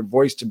allow your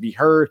voice to be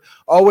heard.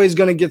 Always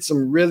going to get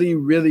some really,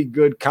 really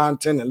good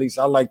content. At least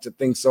I like to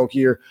think so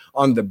here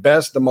on the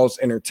best, the most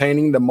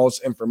entertaining, the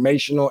most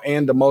informational,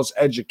 and the most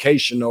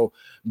educational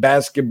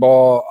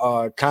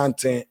basketball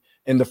content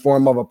in the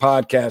form of a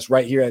podcast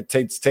right here at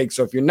Tate's Take.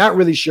 So if you're not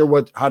really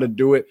sure how to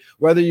do it,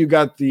 whether you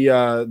got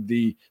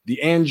the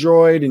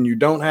Android and you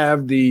don't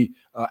have the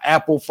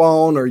Apple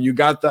phone, or you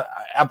got the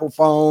Apple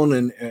phone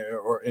and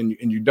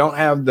you don't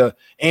have the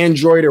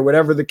Android, or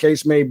whatever the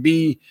case may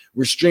be,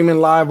 we're streaming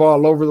live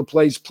all over the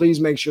place. Please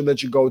make sure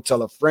that you go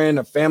tell a friend,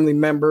 a family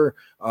member,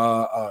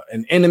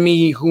 an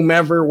enemy,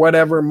 whomever,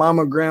 whatever,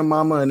 mama,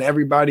 grandmama, and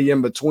everybody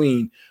in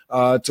between,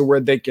 to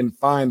where they can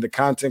find the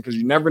content, because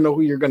you never know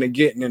who you're going to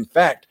get. And in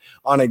fact,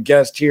 on a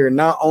guest here,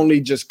 not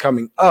only just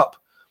coming up,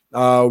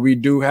 we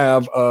do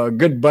have a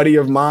good buddy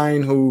of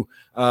mine who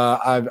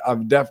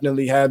I've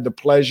definitely had the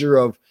pleasure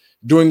of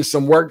doing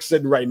some work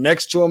sitting right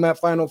next to him at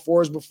Final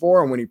Fours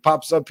before. And when he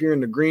pops up here in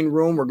the green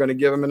room, we're going to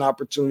give him an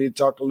opportunity to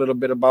talk a little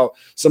bit about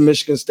some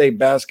Michigan State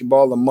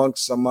basketball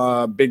amongst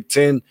some Big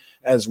Ten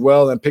as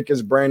well, and pick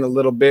his brain a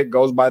little bit.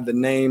 Goes by the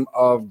name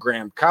of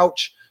Graham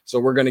Couch. So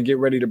we're going to get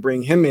ready to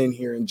bring him in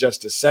here in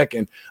just a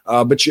second.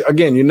 But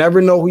you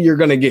never know who you're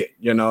going to get,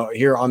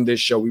 here on this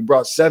show. We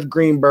brought Seth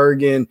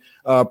Greenberg in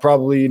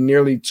probably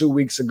nearly 2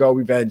 weeks ago.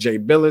 We've had Jay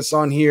Billis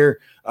on here.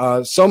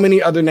 So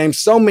many other names,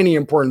 so many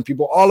important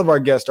people. All of our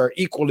guests are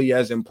equally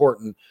as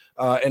important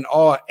and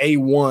all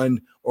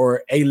A1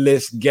 or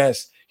A-list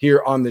guests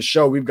here on the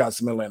show. We've got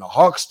some Atlanta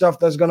Hawks stuff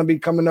that's going to be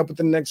coming up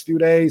within the next few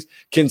days.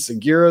 Ken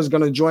Segura is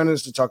going to join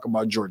us to talk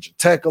about Georgia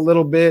Tech a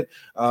little bit.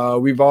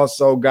 We've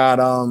also got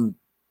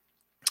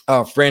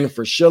Fran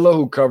Fraschilla,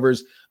 who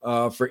covers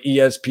for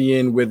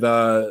ESPN with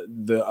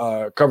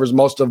covers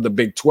most of the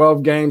Big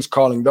 12 games,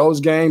 calling those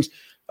games.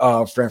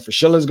 Fran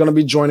Fraschilla is going to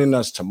be joining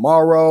us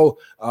tomorrow.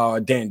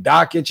 Dan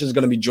Dockich is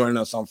going to be joining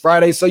us on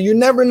Friday. So you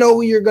never know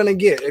who you're going to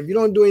get. If you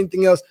don't do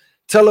anything else,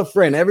 tell a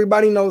friend.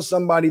 Everybody knows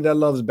somebody that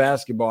loves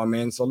basketball,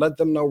 man. So let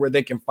them know where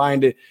they can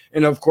find it.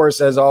 And of course,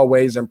 as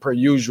always, and per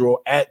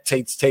usual, at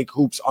Tate's Take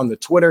Hoops on the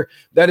Twitter.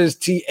 That is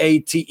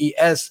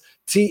TATES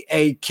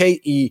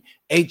TAKEHOOPS,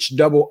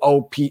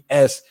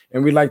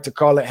 and we like to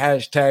call it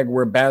hashtag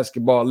where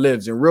basketball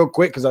lives. And real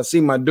quick, because I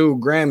see my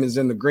dude Graham is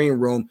in the green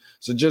room,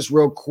 so just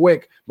real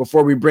quick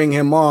before we bring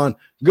him on,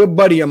 good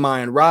buddy of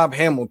mine, Rob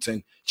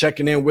Hamilton,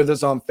 checking in with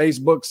us on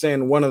Facebook,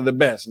 saying one of the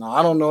best. Now,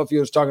 I don't know if he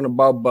was talking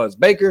about Buzz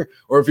Baker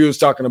or if he was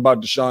talking about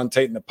Deshaun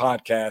Tate in the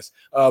podcast,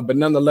 but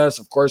nonetheless,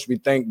 of course, we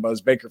thank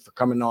Buzz Baker for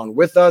coming on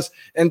with us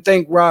and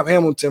thank Rob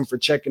Hamilton for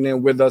checking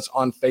in with us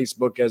on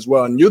Facebook as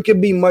well. And you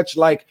can be much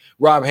like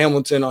Rob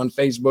Hamilton on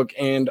Facebook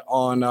and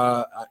on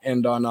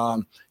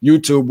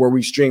YouTube, where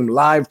we stream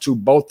live to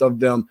both of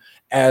them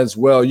as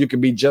well. You can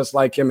be just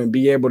like him and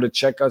be able to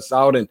check us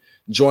out and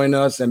join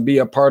us and be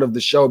a part of the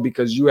show,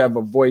 because you have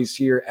a voice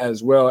here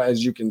as well.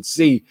 As you can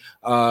see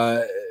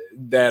feel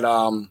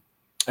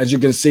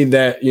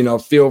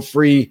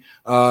free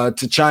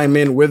to chime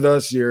in with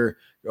us. You're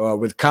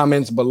with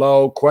comments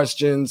below,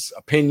 questions,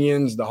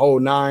 opinions, the whole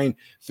nine.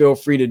 Feel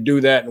free to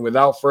do that. And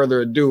without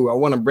further ado, I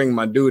want to bring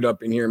my dude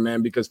up in here,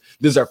 man, because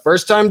this is our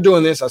first time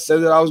doing this. I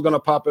said that I was going to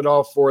pop it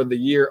off for the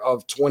year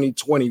of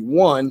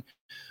 2021.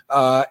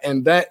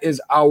 And that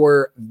is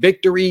our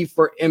Victory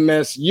for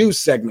MSU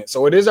segment.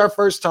 So it is our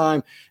first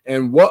time.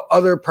 And what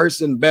other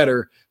person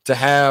better to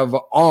have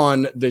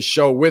on the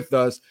show with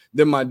us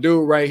than my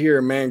dude right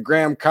here, man,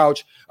 Graham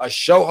Couch, a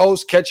show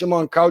host. Catch him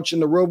on Couch in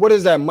the Room. What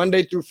is that,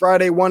 Monday through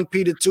Friday, 1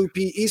 p to 2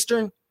 p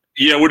Eastern?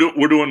 Yeah,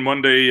 we're doing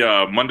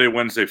Monday,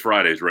 Wednesday,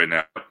 Fridays right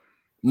now.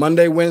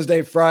 Monday,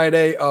 Wednesday,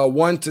 Friday,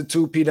 1 to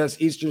 2 p.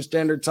 That's Eastern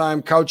Standard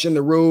Time. Couch in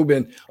the Rube,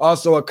 and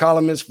also a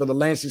columnist for the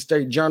Lansing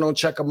State Journal.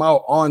 Check him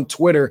out on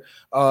Twitter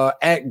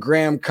at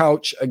Graham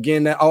Couch.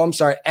 Again, at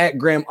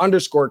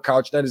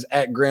Graham_Couch. That is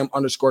at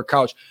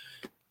Graham_Couch.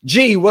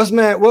 G, what's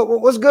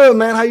good,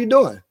 man? How you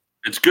doing?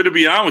 It's good to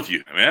be on with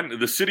you, man.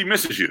 The city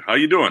misses you. How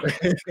you doing?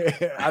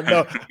 I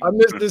know. I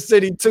miss the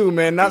city too,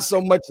 man. Not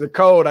so much the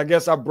cold. I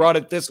guess I brought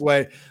it this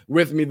way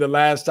with me the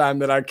last time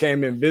that I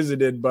came and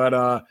visited,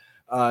 but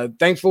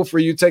thankful for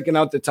you taking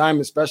out the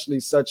time, especially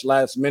such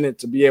last minute,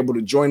 to be able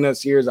to join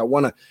us here. As I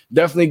want to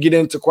definitely get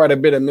into quite a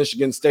bit of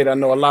Michigan State. I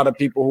know a lot of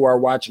people who are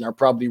watching are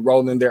probably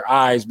rolling their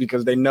eyes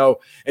because they know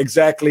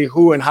exactly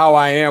who and how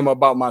I am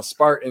about my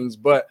Spartans.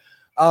 But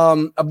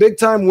a big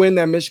time win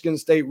that Michigan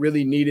State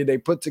really needed. They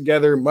put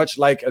together, much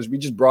like as we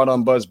just brought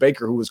on Buzz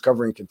Baker, who was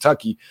covering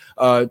Kentucky,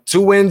 2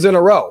 wins in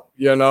a row,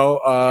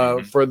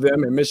 for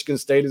them. And Michigan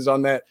State is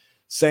on that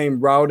same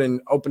route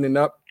and opening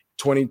up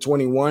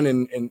 2021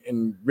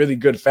 in really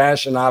good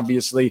fashion,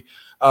 obviously.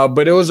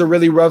 But it was a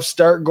really rough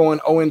start, going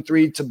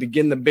 0-3 to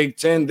begin the Big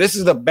Ten. This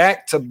is the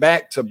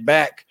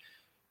back-to-back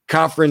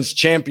conference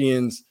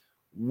champions.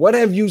 What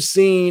have you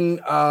seen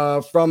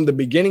from the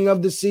beginning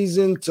of the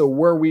season to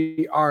where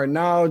we are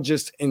now,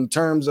 just in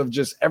terms of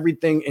just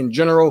everything in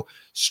general,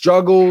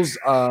 struggles,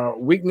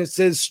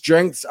 weaknesses,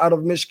 strengths out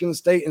of Michigan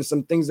State, and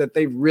some things that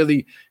they've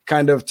really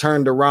kind of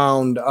turned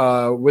around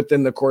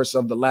within the course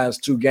of the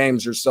last 2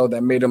 games or so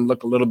that made them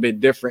look a little bit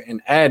different,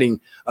 and adding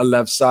a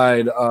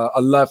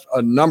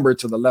number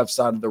to the left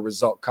side of the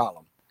result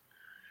column?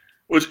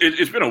 Well,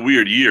 it's been a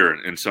weird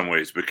year in some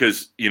ways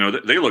because,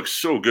 they look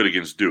so good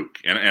against Duke.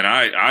 And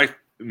I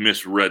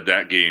misread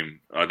that game.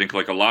 I think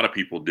like a lot of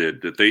people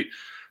did, that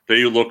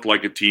they looked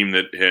like a team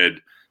that had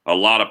a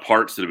lot of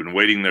parts that have been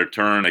waiting their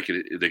turn. They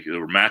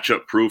were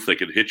matchup proof. They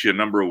could hit you a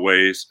number of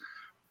ways.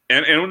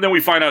 And then we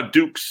find out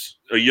Duke's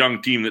a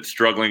young team that's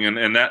struggling,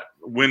 and that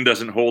win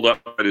doesn't hold up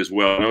as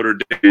well. Notre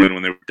Dame,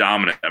 when they were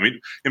dominant. I mean,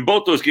 in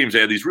both those games, they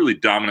had these really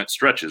dominant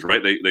stretches,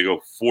 right? They go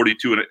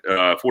 42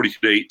 to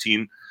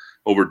 18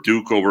 over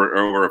Duke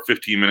over a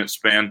 15-minute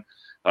span.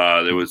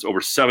 There was over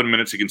 7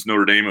 minutes against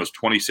Notre Dame. It was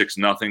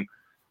 26-0.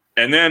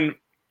 And then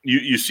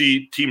you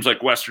see teams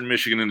like Western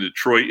Michigan and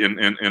Detroit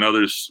and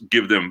others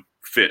give them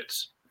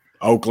fits.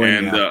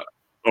 Oakland,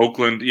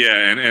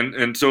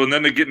 and so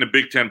then they get into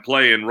Big Ten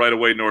play, and right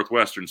away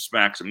Northwestern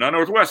smacks them. Now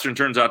Northwestern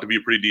turns out to be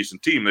a pretty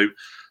decent team.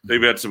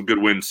 They've had some good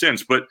wins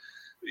since, but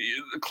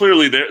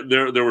clearly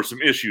there were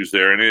some issues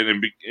there,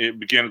 and it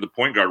began at the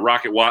point guard,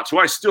 Rocket Watts, who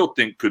I still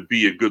think could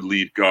be a good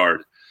lead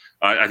guard.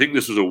 I think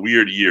this was a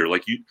weird year.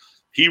 Like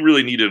he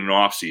really needed an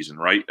off season,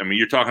 right? I mean,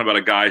 you're talking about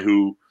a guy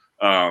who,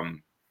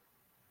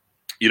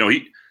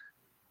 he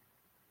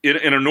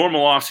in a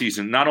normal off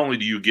season, not only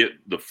do you get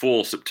the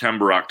full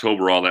September,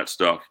 October, all that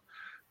stuff,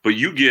 but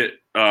you get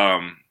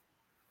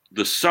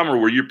the summer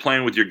where you're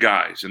playing with your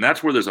guys, and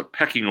that's where there's a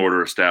pecking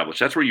order established.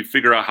 That's where you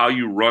figure out how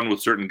you run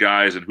with certain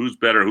guys and who's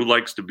better, who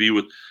likes to be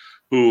with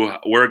who,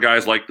 where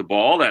guys like the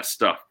ball, all that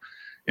stuff.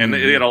 And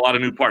they had a lot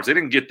of new parts. They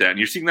didn't get that. And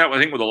you're seeing that, I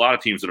think, with a lot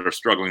of teams that are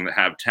struggling that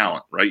have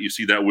talent, right? You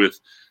see that with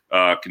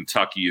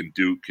Kentucky and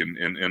Duke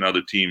and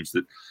other teams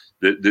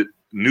that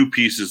new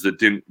pieces that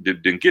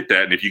didn't get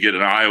that. And if you get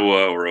an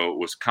Iowa or a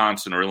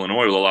Wisconsin or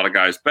Illinois with a lot of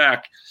guys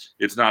back,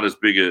 it's not as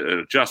big an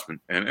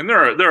adjustment. And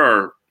there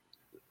are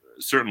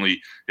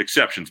certainly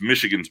exceptions.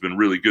 Michigan's been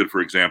really good, for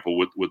example,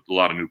 with a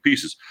lot of new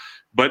pieces.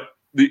 But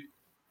so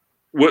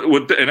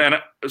what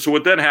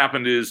then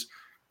happened is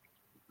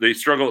they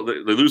struggle. They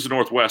lose to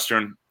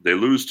Northwestern. They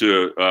lose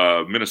to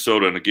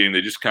Minnesota in a game.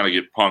 They just kind of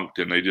get punked,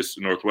 and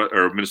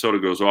Minnesota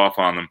goes off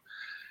on them.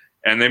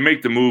 And they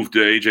make the move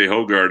to A.J.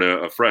 Hoggard,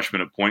 a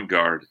freshman at point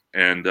guard,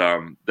 and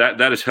that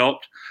has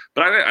helped.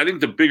 But I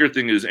think the bigger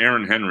thing is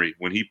Aaron Henry.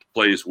 When he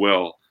plays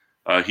well,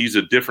 he's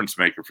a difference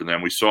maker for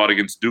them. We saw it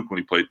against Duke when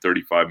he played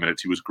 35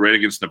 minutes. He was great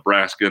against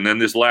Nebraska. And then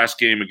this last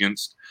game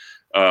against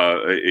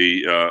what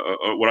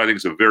I think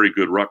is a very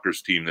good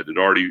Rutgers team that had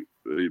already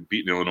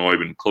beaten Illinois,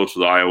 been close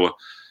with Iowa.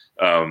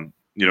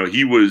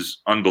 He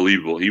was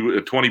unbelievable. He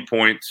had 20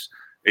 points,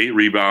 8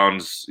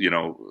 rebounds,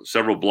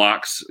 several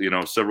blocks,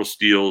 several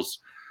steals.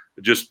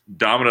 Just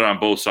dominant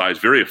on both sides,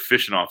 very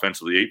efficient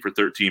offensively, 8 for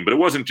 13. But it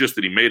wasn't just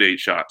that he made 8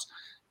 shots.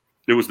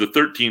 It was the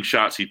 13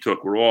 shots he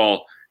took were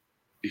all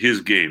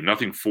his game,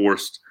 nothing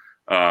forced.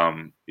 They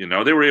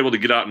were able to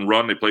get out and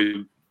run. They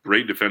played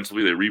great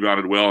defensively. They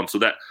rebounded well. And so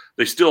that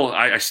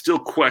I still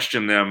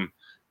question them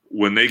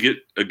when they get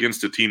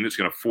against a team that's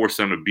going to force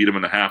them to beat them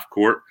in the half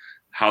court,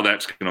 how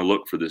that's going to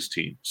look for this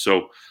team.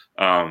 So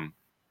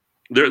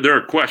there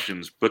are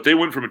questions, but they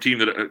went from a team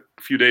that a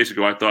few days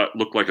ago I thought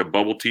looked like a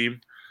bubble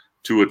team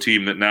to a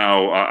team that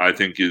now I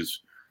think is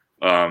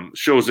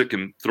shows it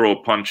can throw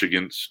a punch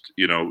against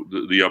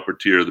the upper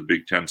tier of the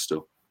Big Ten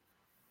still.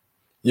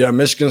 Yeah,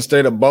 Michigan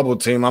State a bubble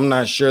team. I'm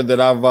not sure that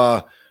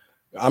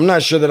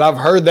I've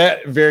heard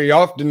that very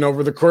often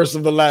over the course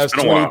of the last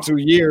 22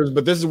 years.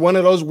 But this is one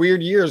of those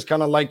weird years,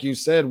 kind of like you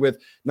said, with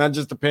not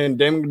just the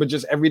pandemic, but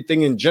just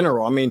everything in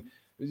general. I mean,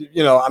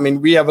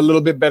 we have a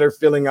little bit better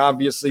feeling,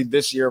 obviously,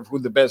 this year of who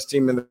the best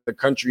team in the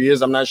country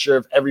is. I'm not sure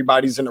if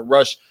everybody's in a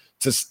rush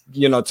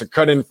to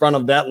cut in front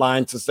of that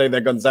line to say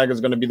that Gonzaga is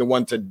going to be the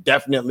one to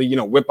definitely,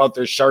 whip out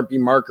their Sharpie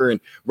marker and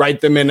write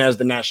them in as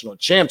the national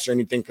champs or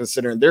anything,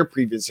 considering their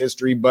previous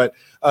history. But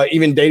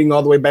even dating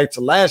all the way back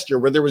to last year,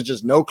 where there was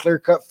just no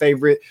clear-cut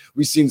favorite,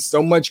 we've seen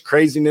so much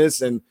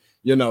craziness. And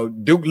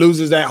Duke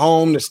loses at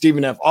home to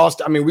Stephen F.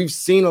 Austin. I mean, we've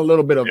seen a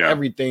little bit of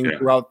everything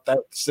throughout that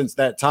since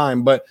that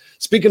time. But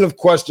speaking of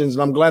questions,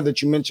 and I'm glad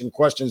that you mentioned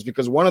questions,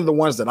 because one of the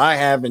ones that I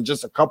have and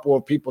just a couple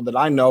of people that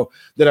I know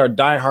that are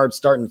diehard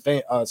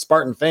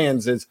Spartan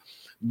fans is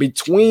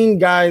between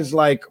guys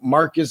like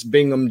Marcus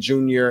Bingham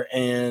Jr.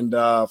 and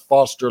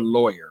Foster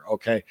Loyer.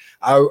 Okay,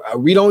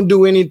 we don't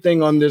do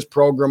anything on this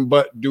program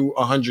but do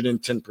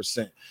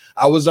 110%.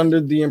 I was under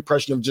the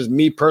impression of just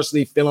me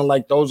personally feeling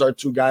like those are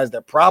two guys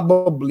that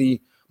probably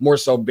more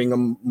so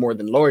Bingham more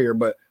than Loyer,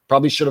 but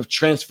probably should have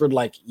transferred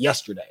like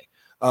yesterday.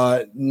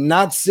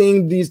 Not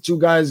seeing these two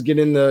guys get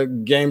in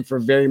the game for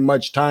very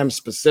much time,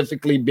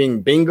 specifically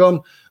being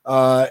Bingham.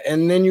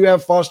 And then you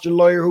have Foster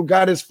Loyer, who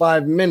got his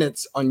 5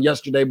 minutes on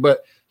yesterday,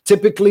 but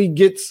typically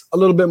gets a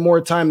little bit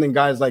more time than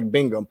guys like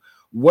Bingham.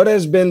 What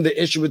has been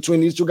the issue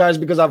between these two guys?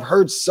 Because I've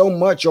heard so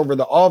much over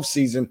the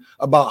offseason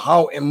about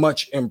how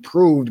much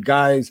improved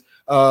guys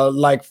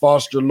like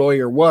Foster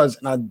Loyer was.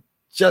 And I'm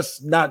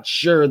just not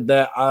sure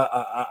that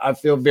I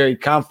feel very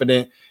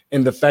confident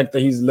in the fact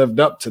that he's lived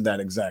up to that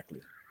exactly.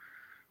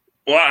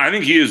 Well, I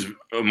think he is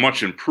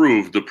much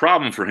improved. The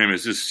problem for him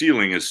is his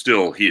ceiling is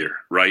still here,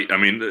 right? I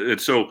mean,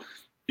 and so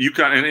you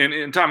kind of,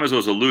 and Tom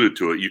Izzo's alluded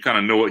to it, you kind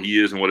of know what he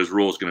is and what his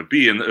role is going to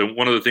be. And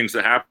one of the things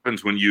that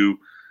happens when you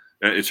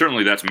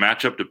certainly that's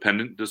matchup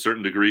dependent to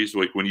certain degrees.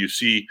 Like when you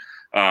see,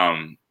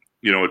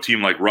 a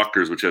team like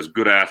Rutgers, which has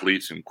good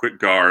athletes and quick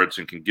guards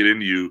and can get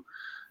into you,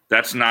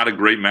 that's not a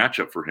great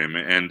matchup for him.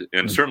 And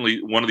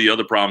certainly one of the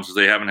other problems is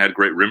they haven't had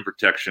great rim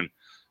protection,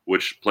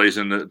 which plays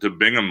into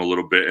Bingham a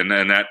little bit. And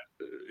that,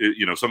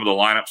 some of the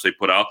lineups they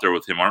put out there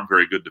with him aren't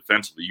very good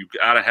defensively. You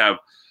got to have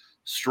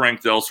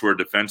strength elsewhere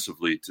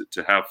defensively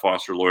to have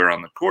Foster Loyer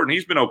on the court. And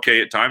he's been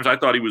okay at times. I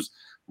thought he was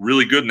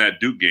really good in that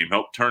Duke game,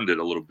 helped turned it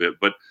a little bit.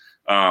 But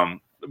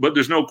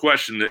there's no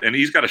question that, and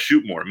he's got to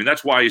shoot more. I mean,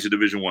 that's why he's a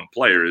Division I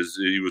player. Is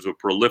he was a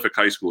prolific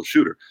high school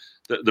shooter.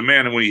 The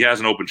man, when he has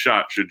an open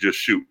shot, should just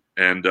shoot.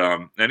 And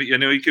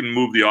he can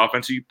move the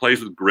offense. He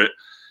plays with grit.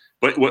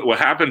 But what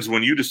happens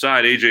when you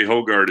decide A.J.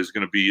 Hoggard is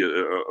going to be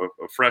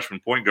a freshman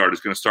point guard, is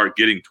going to start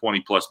getting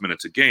 20-plus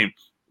minutes a game,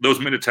 those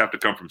minutes have to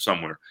come from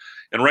somewhere.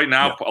 And right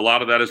now, a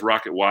lot of that is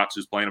Rocket Watts,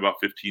 who's playing about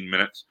 15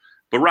 minutes.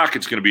 But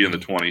Rocket's going to be in the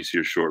 20s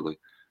here shortly.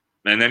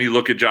 And then you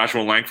look at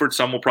Joshua Langford.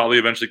 Some will probably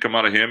eventually come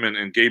out of him.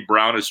 And Gabe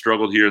Brown has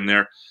struggled here and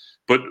there.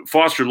 But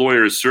Foster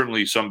Loyer is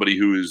certainly somebody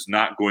who is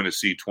not going to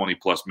see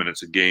 20-plus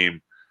minutes a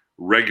game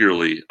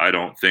regularly, I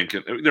don't think.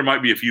 And there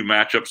might be a few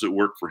matchups that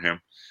work for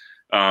him.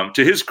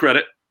 To his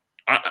credit,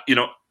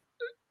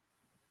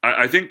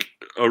 I think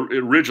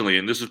originally,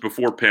 and this is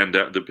before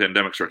the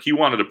pandemic struck, he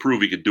wanted to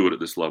prove he could do it at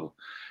this level.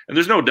 And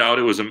there's no doubt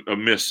it was a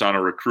miss on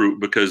a recruit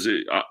because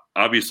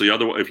obviously,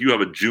 otherwise, if you have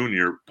a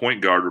junior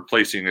point guard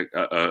replacing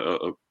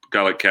a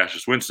guy like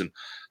Cassius Winston,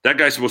 that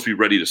guy's supposed to be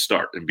ready to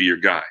start and be your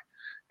guy.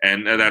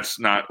 And that's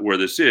not where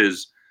this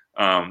is.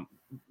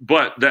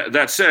 But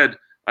that said,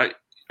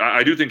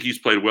 I do think he's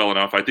played well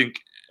enough. I think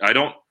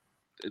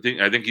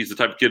he's the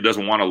type of kid who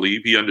doesn't want to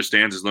leave. He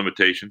understands his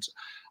limitations.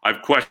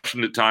 I've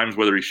questioned at times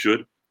whether he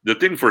should. The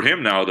thing for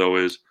him now, though,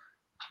 is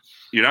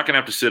you're not going to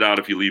have to sit out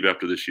if you leave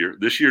after this year.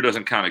 This year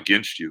doesn't count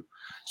against you.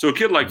 So a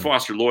kid like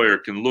Foster Loyer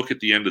can look at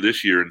the end of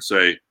this year and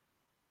say,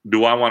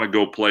 do I want to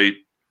go play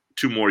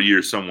 2 more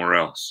years somewhere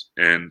else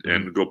and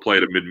go play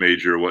at a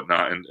mid-major or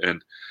whatnot?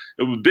 And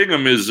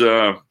Bingham is,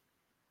 I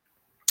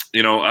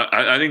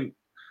think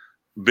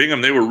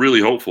Bingham they were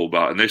really hopeful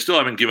about, and they still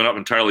haven't given up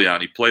entirely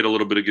on. He played a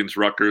little bit against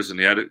Rutgers, and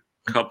he had a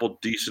couple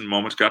decent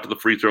moments, got to the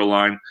free throw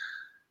line.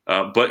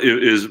 But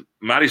it is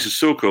Mady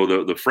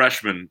Sissoko, the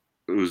freshman,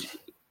 who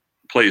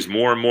plays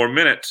more and more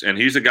minutes, and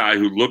he's a guy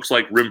who looks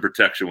like rim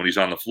protection when he's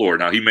on the floor.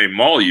 Now, he may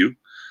maul you,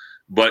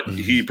 but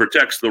he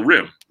protects the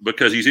rim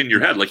because he's in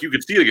your head. Like you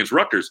could see it against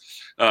Rutgers.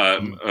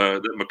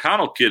 The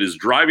McConnell kid is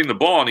driving the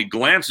ball, and he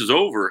glances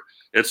over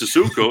at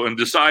Sissoko and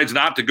decides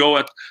not to go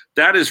at –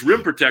 that is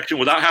rim protection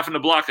without having to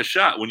block a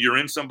shot when you're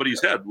in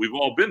somebody's head. We've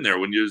all been there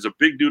when there's a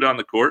big dude on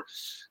the court,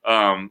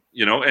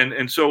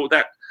 and so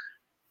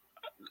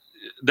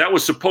that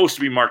was supposed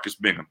to be Marcus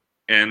Bingham,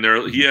 and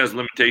he has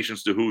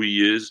limitations to who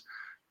he is.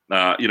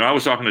 I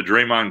was talking to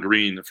Draymond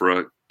Green for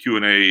a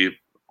Q&A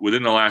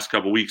within the last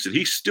couple of weeks, and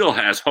he still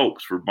has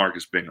hopes for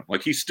Marcus Bingham.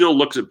 Like he still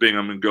looks at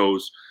Bingham and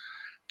goes,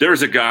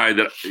 "There's a guy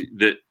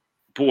that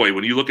boy,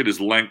 when you look at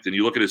his length and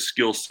you look at his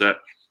skill set,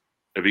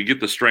 if you get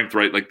the strength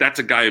right, like that's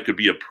a guy who could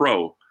be a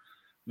pro."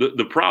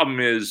 The problem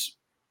is,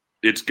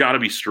 it's got to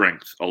be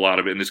strength, a lot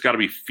of it, and it's got to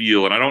be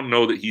feel. And I don't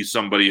know that he's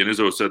somebody, and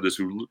Izzo said this,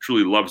 who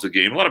truly loves the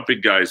game. A lot of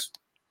big guys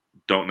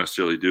don't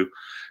necessarily do.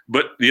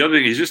 But the other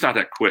thing, he's just not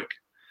that quick.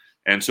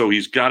 And so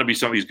he's got to be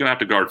somebody, he's going to have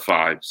to guard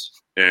fives.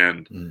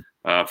 And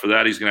for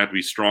that, he's going to have to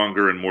be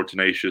stronger and more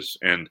tenacious.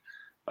 And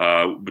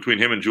between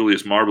him and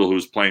Julius Marble,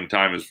 whose playing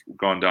time has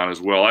gone down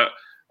as well,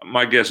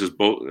 my guess is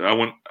both.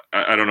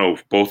 I don't know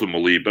if both of them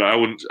will leave, but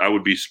I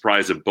would be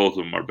surprised if both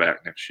of them are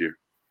back next year.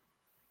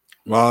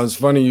 Well, it's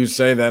funny you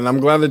say that. And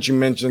I'm glad that you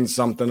mentioned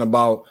something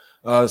about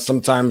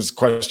sometimes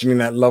questioning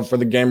that love for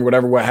the game or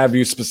whatever, what have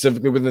you,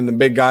 specifically within the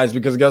big guys,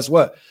 because guess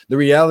what? The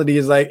reality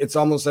is like, it's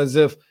almost as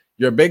if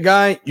you're a big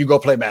guy, you go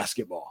play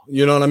basketball.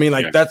 You know what I mean?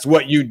 Like that's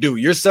what you do.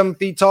 You're 7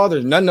 feet tall.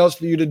 There's nothing else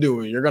for you to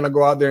do. You're going to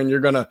go out there and you're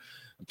going to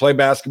play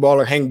basketball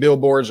or hang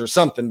billboards or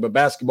something, but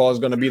basketball is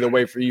going to be the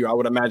way for you. I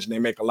would imagine they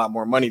make a lot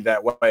more money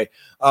that way.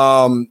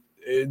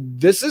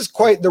 This is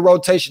quite the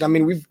rotation. I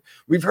mean,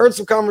 we've heard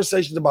some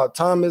conversations about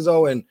Tom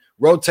Izzo and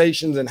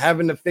rotations and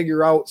having to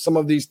figure out some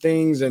of these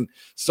things and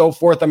so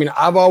forth. I mean,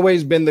 I've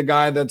always been the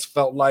guy that's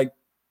felt like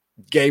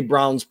Gabe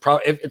Brown's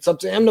it's up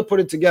to him to put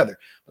it together.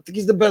 I think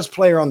he's the best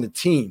player on the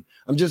team.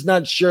 I'm just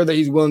not sure that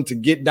he's willing to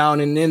get down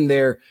and in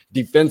there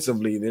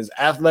defensively. There's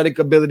athletic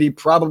ability,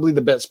 probably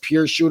the best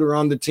pure shooter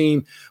on the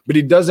team, but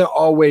he doesn't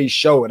always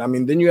show it. I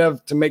mean, then you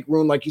have to make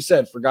room, like you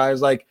said, for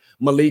guys like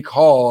Malik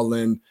Hall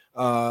and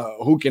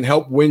who can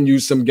help win you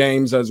some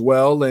games as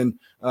well. And,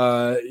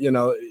 I'm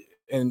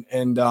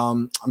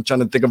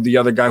trying to think of the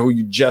other guy who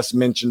you just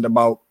mentioned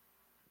about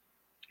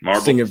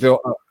Marble and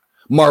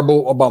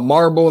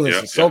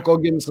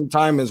Sissoko getting some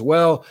time as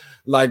well.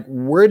 Like,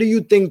 where do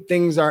you think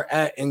things are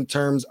at in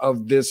terms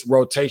of this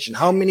rotation?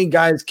 How many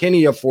guys can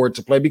he afford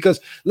to play? Because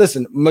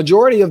listen,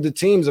 majority of the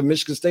teams of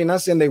Michigan State,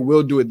 not saying they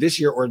will do it this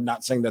year or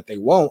not saying that they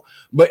won't,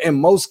 but in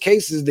most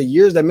cases, the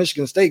years that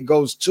Michigan State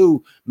goes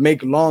to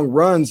make long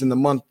runs in the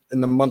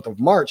month of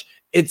March,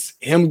 it's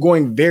him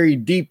going very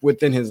deep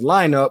within his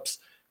lineups.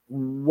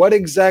 Where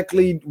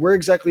exactly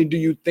do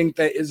you think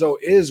that Izzo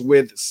is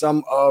with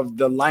some of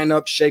the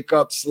lineup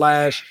shakeup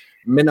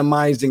 /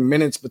 minimizing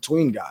minutes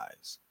between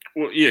guys?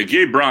 Well, yeah,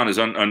 Gabe Brown has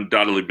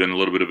undoubtedly been a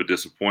little bit of a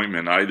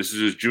disappointment. This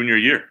is his junior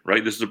year,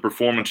 right? This is a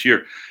performance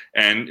year,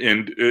 and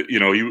he's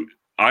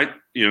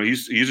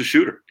a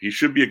shooter. He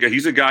should be a guy.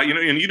 He's a guy,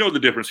 and the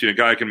difference between a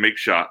guy who can make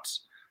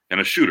shots and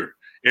a shooter.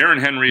 Aaron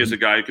Henry is a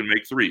guy who can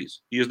make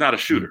threes. He is not a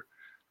shooter.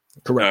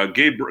 Correct.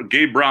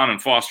 Gabe Brown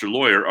and Foster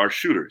Loyer are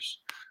shooters.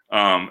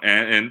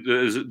 And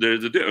there's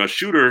a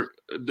shooter.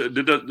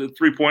 The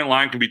 3-point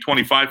line can be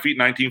 25 feet,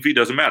 19 feet.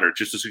 Doesn't matter. It's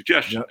just a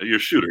suggestion. Yep. You're a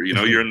shooter.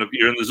 You're in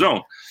the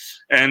zone,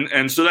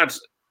 and so that's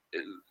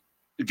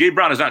Gabe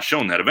Brown has not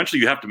shown that. Eventually,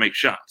 you have to make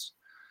shots,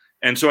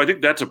 and so I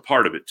think that's a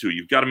part of it too.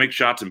 You've got to make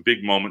shots in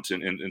big moments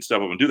and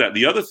step up and do that.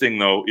 The other thing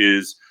though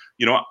is,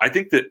 I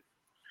think that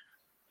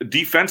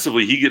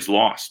defensively he gets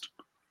lost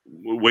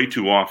way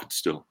too often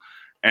still,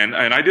 and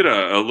I did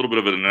a little bit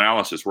of an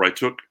analysis where I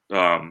took.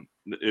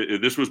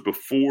 This was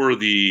before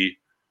the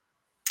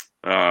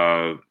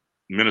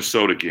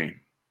Minnesota game.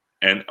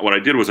 And what I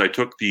did was I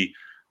took there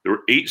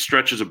were 8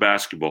 stretches of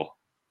basketball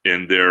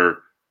in their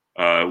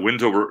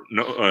wins over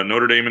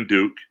Notre Dame and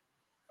Duke,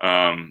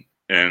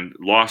 and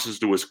losses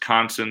to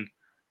Wisconsin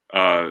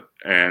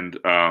and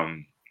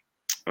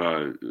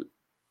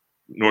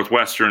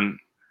Northwestern.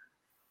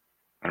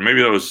 And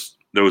maybe that was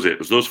it. It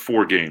was those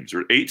 4 games.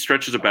 There were 8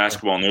 stretches of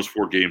basketball in those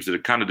 4 games that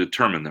had kind of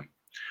determined them.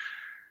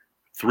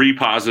 3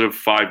 positive,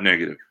 5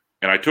 negative.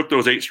 And I took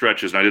those 8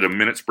 stretches and I did a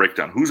minute's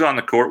breakdown. Who's on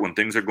the court when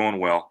things are going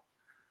well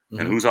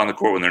and who's on the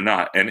court when they're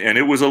not. And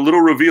it was a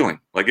little revealing.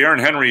 Like Aaron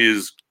Henry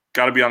is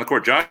got to be on the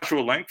court.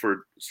 Joshua Langford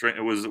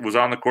was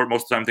on the court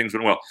most of the time things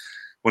went well.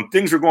 When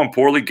things were going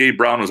poorly, Gabe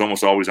Brown was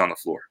almost always on the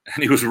floor.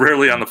 And he was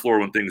rarely on the floor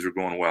when things were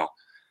going well.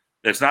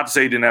 It's not to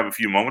say he didn't have a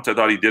few moments. I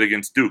thought he did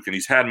against Duke, and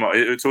he's had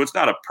so it's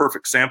not a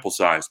perfect sample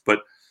size,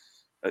 but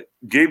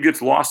Gabe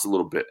gets lost a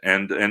little bit.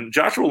 And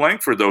Joshua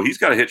Langford, though, he's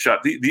got a hit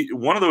shot.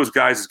 One of those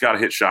guys has got to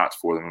hit shots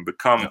for them and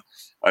become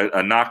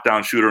a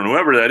knockdown shooter, and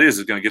whoever that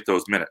is going to get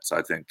those minutes,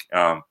 I think.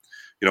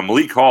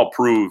 Malik Hall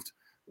proved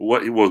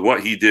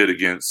what he did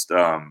against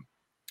the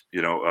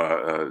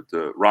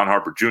Ron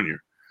Harper Jr.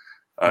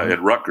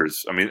 At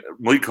Rutgers. I mean,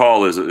 Malik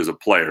Hall is a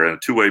player and a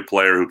two-way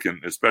player who can,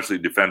 especially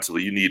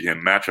defensively, you need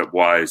him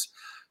matchup-wise.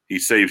 He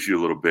saves you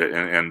a little bit,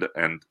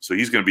 and so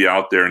he's going to be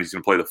out there and he's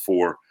going to play the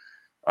 4.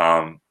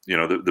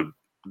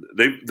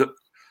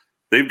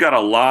 They've got a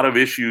lot of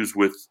issues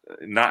with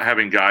not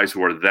having guys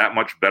who are that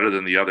much better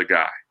than the other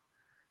guy.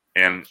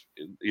 And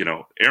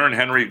Aaron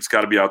Henry's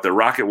got to be out there.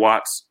 Rocket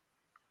Watts,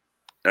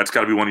 that's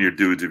got to be one of your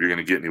dudes if you're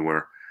going to get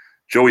anywhere.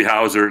 Joey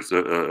Hauser's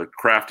a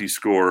crafty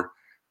scorer.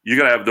 You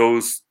got to have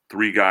those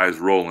 3 guys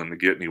rolling to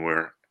get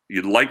anywhere.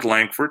 You'd like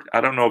Langford.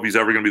 I don't know if he's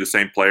ever going to be the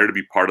same player to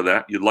be part of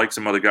that. You'd like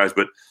some other guys,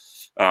 but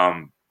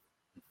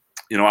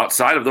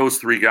outside of those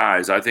 3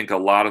 guys, I think a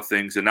lot of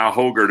things. And now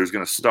Hogard is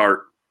going to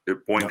start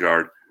at point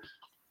guard.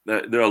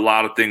 There are a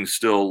lot of things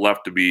still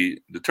left to be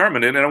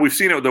determined, and we've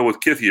seen it though with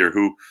Kithier,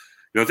 who.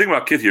 The thing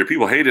about Kithier,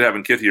 people hated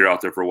having Kithier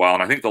out there for a while,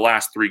 and I think the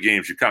last 3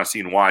 games you've kind of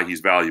seen why he's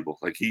valuable.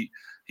 Like he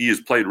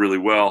has played really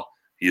well.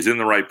 He is in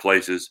the right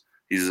places.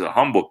 He's a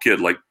humble kid.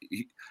 Like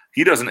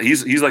he doesn't.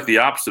 He's like the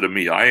opposite of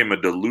me. I am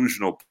a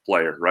delusional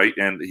player, right?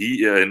 And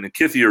and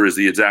Kithier is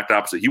the exact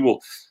opposite.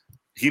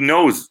 He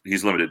knows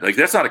he's limited. Like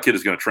that's not a kid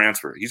who's going to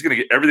transfer. He's going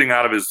to get everything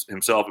out of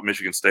himself at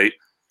Michigan State,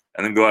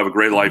 and then go have a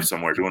great life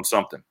somewhere doing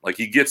something. Like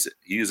he gets it.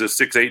 He's a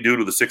 6'8" dude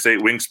with a 6'8"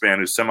 wingspan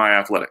who's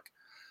semi-athletic.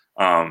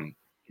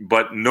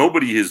 But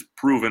nobody has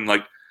proven,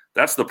 like,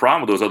 that's the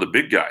problem with those other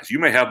big guys. You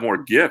may have more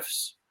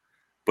gifts,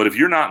 but if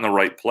you're not in the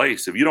right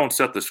place, if you don't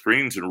set the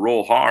screens and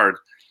roll hard,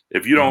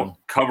 if you don't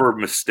cover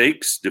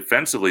mistakes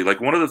defensively, like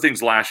one of the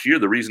things last year,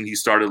 the reason he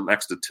started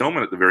next to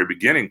Tillman at the very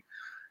beginning,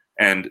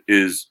 and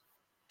is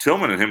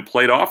Tillman and him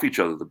played off each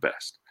other the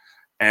best.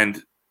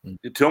 And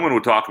Tillman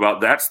would talk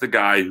about that's the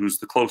guy who's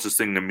the closest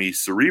thing to me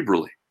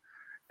cerebrally.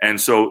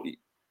 And so,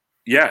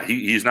 yeah,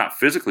 he's not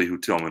physically who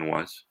Tillman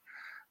was.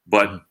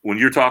 But when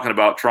you're talking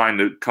about trying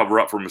to cover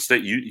up for a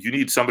mistake, you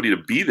need somebody to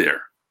be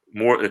there.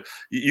 More,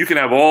 you can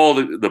have all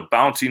the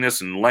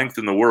bounciness and length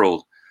in the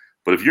world,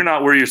 but if you're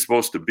not where you're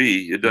supposed to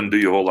be, it doesn't do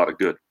you a whole lot of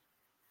good.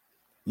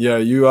 Yeah,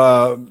 you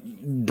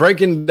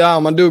breaking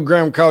down, my dude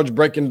Graham Couch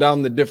breaking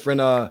down the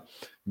different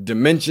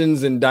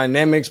dimensions and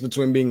dynamics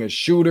between being a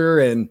shooter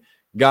and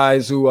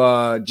guys who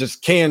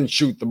just can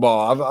shoot the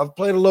ball. I've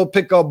played a little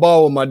pickup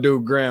ball with my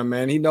dude Graham,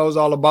 man. He knows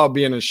all about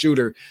being a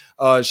shooter.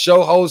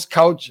 Show host,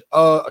 Couch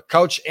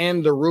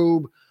and the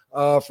Rube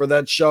for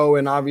that show,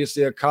 and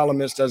obviously a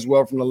columnist as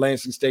well from the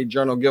Lansing State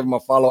Journal. Give him a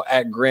follow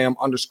at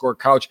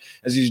Graham_Couch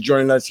as he's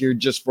joining us here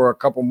just for a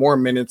couple more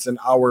minutes in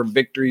our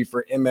Victory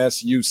for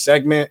MSU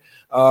segment.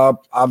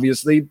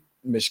 Obviously,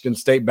 Michigan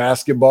State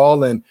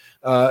basketball, and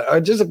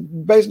just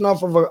based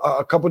off of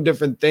a couple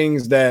different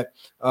things that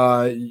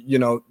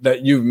that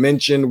you've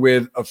mentioned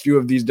with a few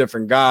of these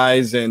different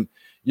guys. And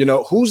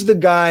who's the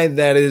guy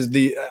that is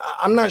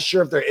I'm not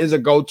sure if there is a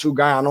go-to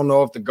guy. I don't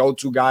know if the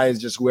go-to guy is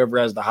just whoever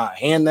has the hot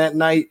hand that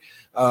night.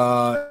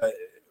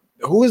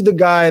 Who is the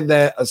guy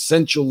that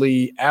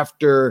essentially,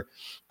 after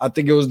I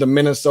think it was the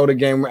Minnesota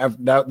game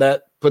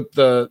that put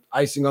the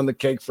icing on the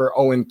cake for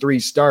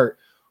 0-3 start,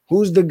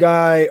 who's the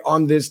guy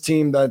on this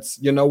team that's,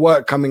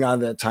 coming out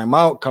of that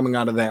timeout, coming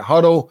out of that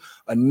huddle,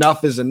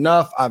 enough is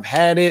enough. I've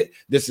had it.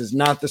 This is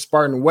not the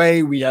Spartan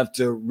way. We have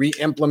to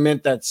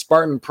re-implement that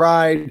Spartan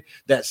pride,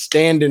 that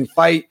stand and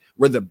fight.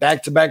 We're the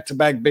back-to-back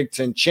Big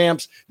Ten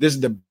champs. This is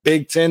the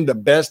Big Ten, the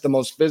best, the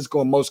most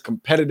physical, and most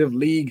competitive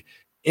league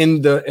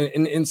in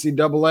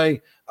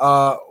NCAA.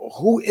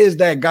 Who is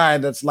that guy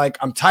that's like,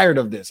 I'm tired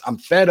of this. I'm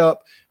fed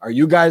up. Are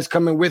you guys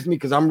coming with me?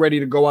 Because I'm ready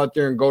to go out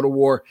there and go to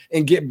war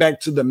and get back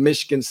to the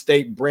Michigan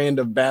State brand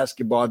of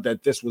basketball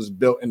that this was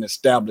built and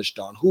established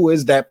on. Who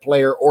is that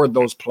player or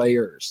those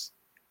players?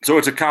 So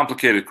it's a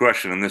complicated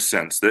question in this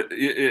sense that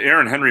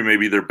Aaron Henry may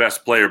be their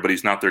best player, but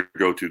he's not their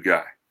go-to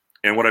guy.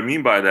 And what I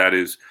mean by that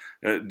is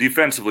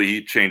defensively,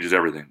 he changes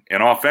everything.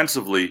 And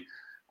offensively,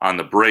 on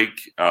the break,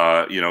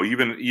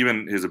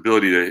 even his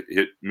ability to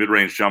hit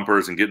mid-range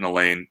jumpers and get in the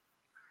lane,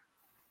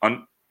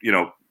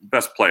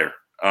 best player.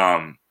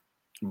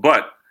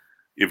 But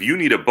if you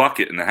need a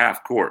bucket in the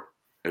half court,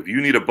 If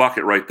you need a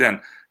bucket right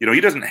then,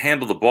 he doesn't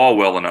handle the ball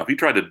well enough. He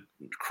tried to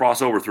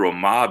cross over through a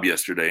mob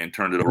yesterday and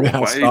turned it over.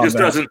 Yeah, He just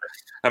doesn't.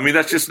 I mean,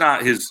 that's just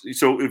not his.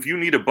 So if you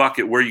need a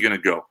bucket, where are you going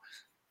to go?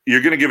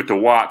 You're going to give it to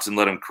Watts and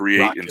let him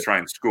create and try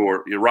and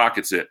score.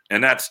 Rockets it,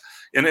 and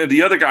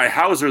the other guy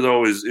Hauser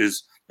though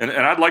is and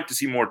I'd like to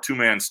see more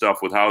 2-man stuff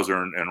with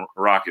Hauser and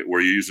Rocket,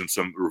 where you're using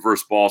some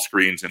reverse ball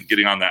screens and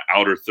getting on that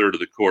outer third of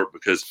the court,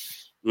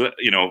 because the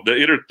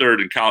inner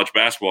third in college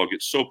basketball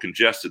gets so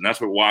congested, and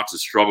that's what Watts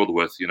has struggled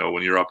with,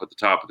 when you're up at the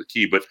top of the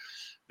key. But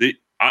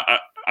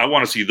I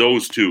want to see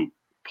those two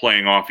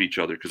playing off each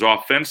other, because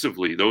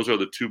offensively, those are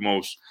the two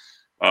most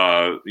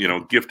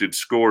gifted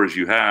scorers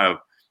you have,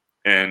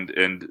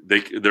 and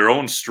their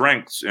own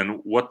strengths and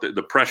what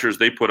the pressures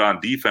they put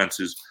on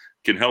defenses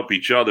can help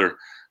each other.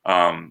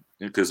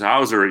 Because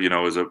Hauser,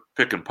 is a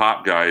pick and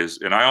pop guy,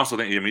 and I also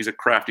think he's a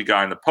crafty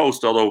guy in the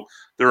post. Although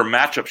there are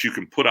matchups you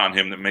can put on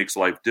him that makes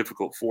life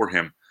difficult for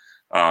him.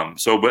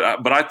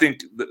 But I think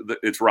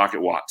it's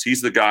Rocket Watts.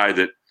 He's the guy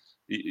that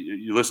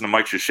you listen to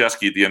Mike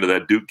Krzyzewski at the end of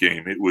that Duke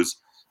game.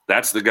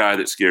 That's the guy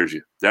that scares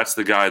you. That's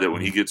the guy that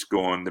when he gets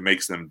going, that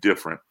makes them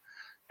different.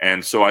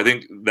 And so I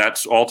think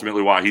that's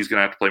ultimately why he's going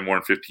to have to play more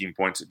than 15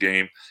 points a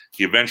game.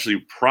 He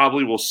eventually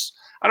probably will.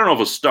 I don't know if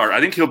he'll start.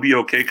 I think he'll be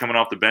okay coming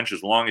off the bench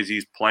as long as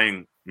he's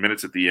playing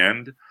minutes at the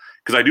end,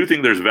 because I do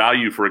think there's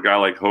value for a guy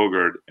like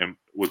Hogard and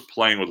with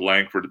playing with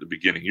Langford at the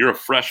beginning. You're a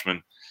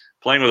freshman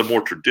playing with a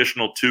more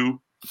traditional 2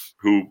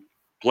 who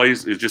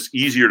is just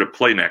easier to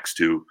play next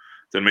to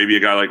than maybe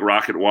a guy like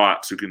Rocket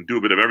Watts, who can do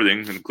a bit of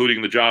everything,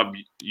 including the job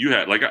you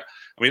had. Like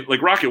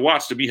Rocket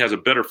Watts to me has a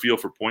better feel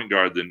for point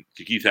guard than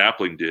Keith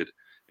Appling did,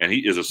 and he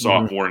is a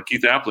sophomore, and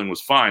Keith Appling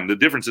was fine. The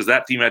difference is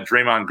that team had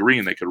Draymond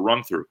Green they could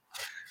run through.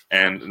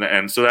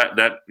 And so that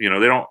they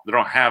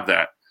don't have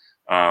that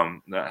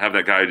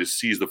guy who just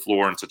sees the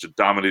floor and such a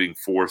dominating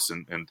force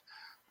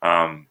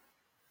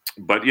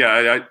but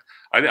yeah,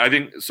 I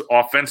think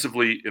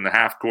offensively in the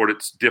half court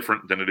it's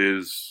different than it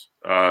is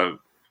in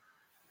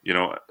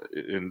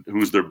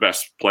who's their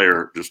best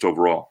player just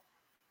overall.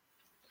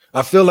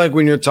 I feel like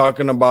when you're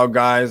talking about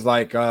guys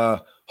like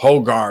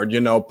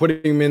Hogard,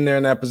 putting him in there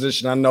in that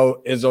position. I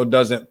know Izzo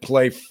doesn't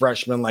play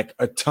freshmen like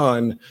a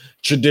ton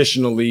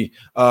traditionally,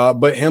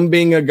 but him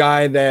being a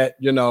guy that,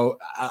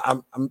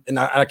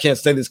 I can't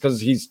say this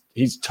because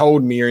he's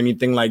told me or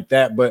anything like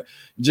that, but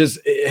just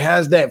it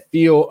has that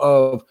feel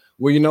of,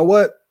 well, you know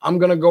what? I'm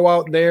going to go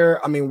out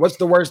there. I mean, what's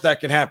the worst that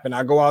could happen?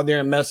 I go out there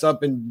and mess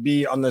up and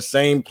be on the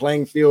same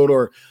playing field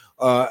or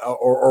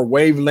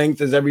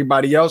wavelength as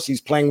everybody else. He's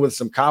playing with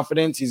some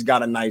confidence. He's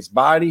got a nice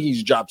body.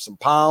 He's dropped some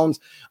pounds,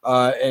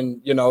 and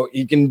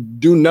he can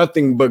do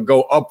nothing but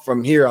go up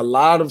from here. A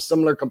lot of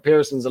similar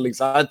comparisons, at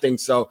least I think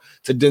so,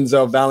 to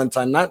Denzel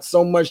Valentine. Not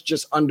so much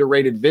just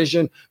underrated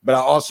vision, but I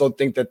also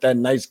think that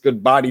nice,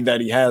 good body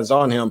that he has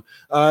on him.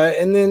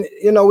 And then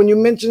when you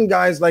mention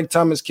guys like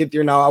Thomas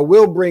Kithier, now I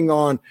will bring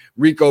on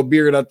Rico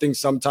Beard. I think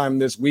sometime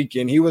this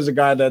weekend. He was a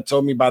guy that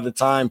told me by the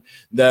time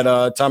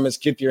that Thomas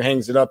Kithier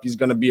hangs it up, he's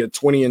going to be a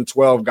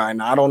 20-12 guy.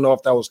 Now, I don't know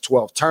if that was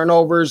 12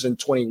 turnovers and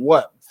 20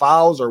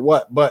 fouls or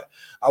what, but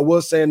I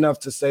will say enough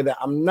to say that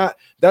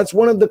that's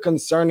one of the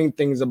concerning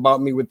things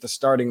about me with the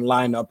starting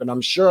lineup. And I'm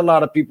sure a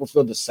lot of people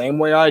feel the same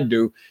way I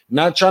do.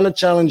 Not trying to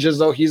challenge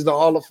Izzo. He's the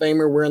Hall of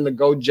Famer wearing the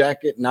gold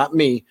jacket, not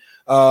me.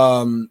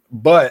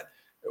 But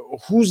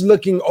who's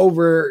looking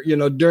over,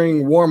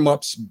 during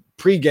warm-ups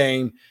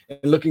pregame and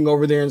looking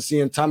over there and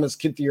seeing Thomas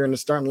Kithier in the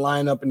starting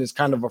lineup and is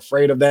kind of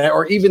afraid of that,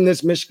 or even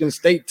this Michigan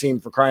State team,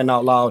 for crying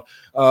out loud,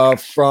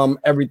 from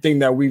everything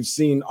that we've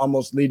seen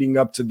almost leading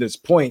up to this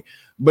point.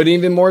 But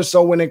even more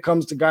so when it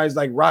comes to guys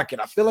like Rocket,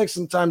 I feel like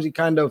sometimes he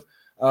kind of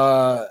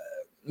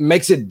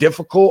makes it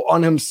difficult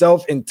on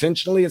himself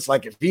intentionally. It's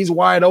like if he's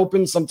wide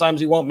open,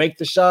 sometimes he won't make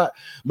the shot.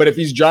 But if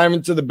he's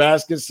driving to the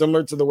basket,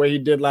 similar to the way he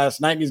did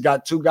last night, and he's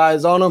got 2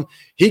 guys on him,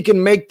 he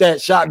can make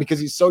that shot because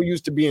he's so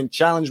used to being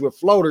challenged with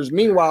floaters.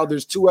 Meanwhile,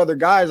 there's 2 other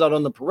guys out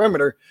on the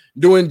perimeter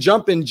doing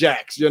jumping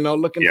jacks,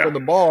 looking for the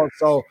ball.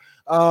 So,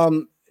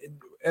 and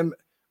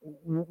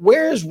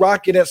where is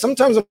Rocket at?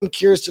 Sometimes I'm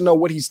curious to know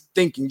what he's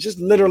thinking, just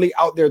literally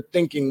out there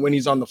thinking when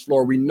he's on the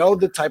floor. We know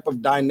the type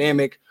of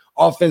dynamic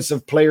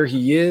offensive player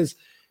he is.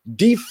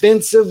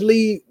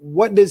 Defensively,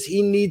 what does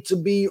he need to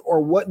be,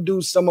 or what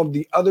do some of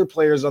the other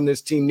players on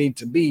this team need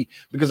to be?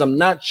 Because I'm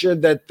not sure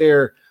that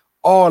they're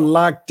all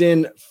locked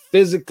in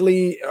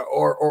physically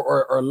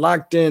or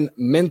locked in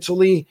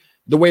mentally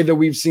the way that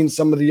we've seen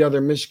some of the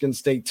other Michigan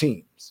State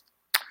teams.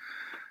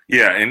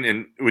 Yeah,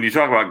 and when you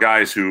talk about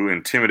guys who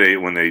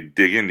intimidate when they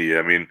dig into you,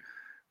 I mean,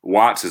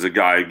 Watts is a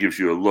guy who gives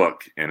you a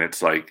look, and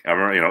it's like, I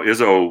remember,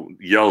 Izzo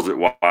yells at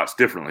Watts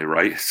differently,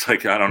 right? It's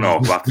like, I don't know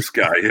about this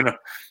guy,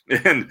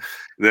 and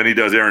then he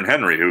does Aaron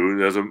Henry, who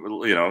has a,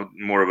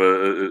 more of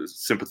a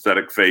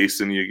sympathetic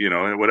face and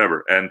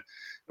whatever.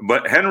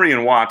 But Henry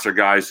and Watts are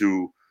guys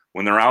who,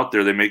 when they're out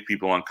there, they make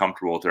people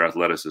uncomfortable with their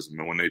athleticism,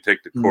 and when they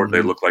take the court,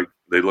 they look like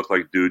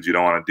dudes you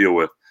don't want to deal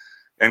with.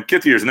 And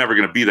Kithier is never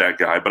going to be that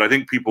guy, but I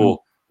think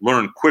people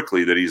learn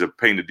quickly that he's a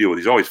pain to deal with.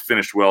 He's always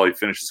finished well. He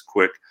finishes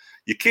quick.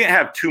 You can't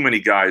have too many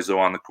guys though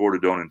on the court who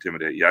don't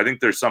intimidate you. I think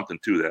there's something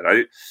to that.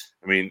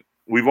 I mean,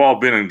 we've all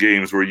been in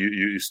games where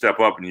you step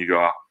up and you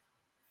go,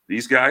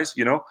 these guys,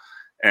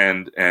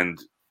 and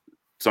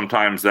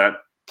sometimes that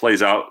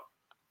plays out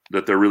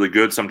that they're really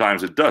good.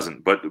 Sometimes it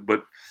doesn't, but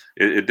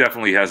it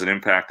definitely has an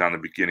impact on the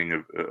beginning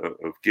of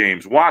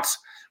games.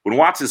 When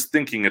Watts is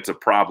thinking, it's a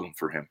problem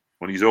for him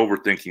when he's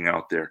overthinking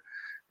out there.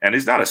 And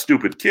he's not a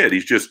stupid kid.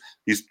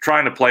 He's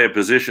trying to play a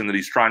position that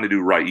he's trying to do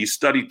right. He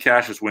studied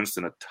Cassius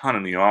Winston a ton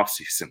in the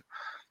offseason.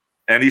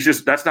 And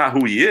that's not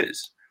who he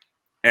is.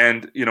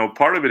 And,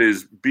 part of it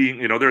is being,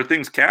 there are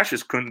things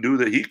Cassius couldn't do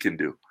that he can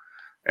do.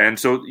 And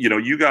so,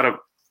 you got to,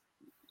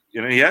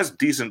 he has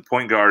decent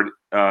point guard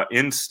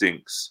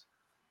instincts.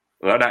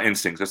 Well, not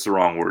instincts, that's the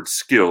wrong word,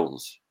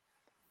 skills.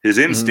 His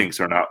instincts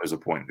are not as a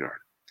point guard.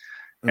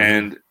 Mm-hmm.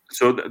 And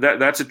so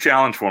that's a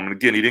challenge for him. And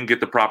again, he didn't get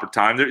the proper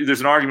time.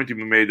 There's an argument to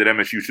be made that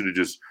MSU should have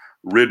just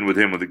ridden with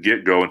him with the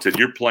get-go and said,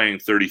 you're playing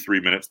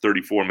 33 minutes,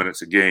 34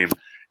 minutes a game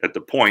at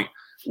the point.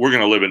 We're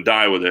going to live and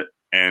die with it.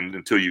 And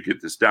until you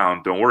get this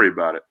down, don't worry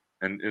about it.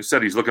 And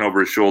instead, he's looking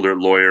over his shoulder at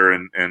Lawyer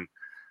and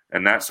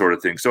that sort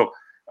of thing. So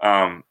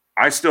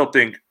I still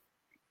think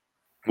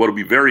what will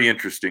be very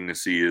interesting to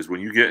see is when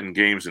you get in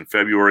games in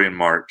February and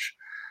March,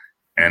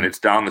 and it's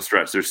down the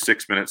stretch, there's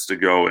 6 minutes to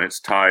go, and it's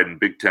tied in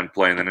Big Ten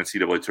play and then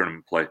NCAA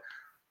tournament play.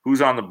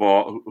 Who's on the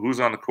ball? Who's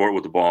on the court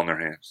with the ball in their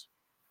hands?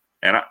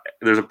 And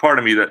there's a part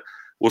of me that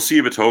we'll see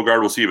if it's Hoggard,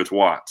 we'll see if it's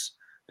Watts.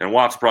 And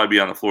Watts will probably be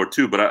on the floor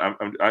too, but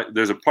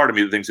there's a part of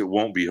me that thinks it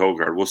won't be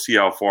Hoggard. We'll see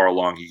how far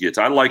along he gets.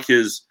 I like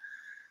his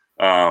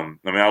he's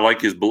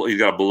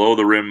got a below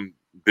the rim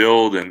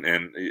build and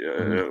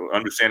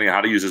understanding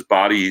how to use his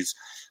body.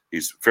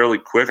 He's fairly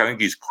quick. I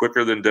think he's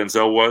quicker than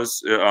Denzel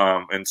was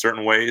in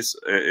certain ways.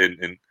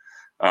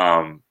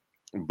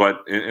 But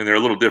they're a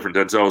little different.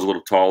 Denzel was a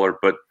little taller,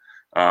 but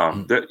I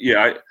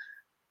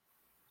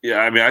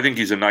think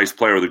he's a nice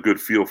player with a good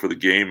feel for the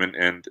game,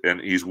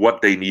 and he's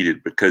what they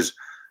needed, because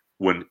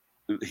when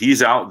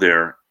he's out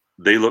there,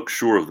 they look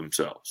sure of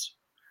themselves,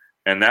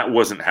 and that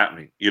wasn't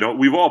happening.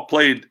 We've all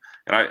played,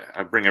 and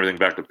I bring everything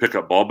back to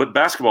pickup ball, but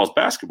basketball is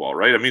basketball,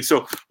 right? I mean,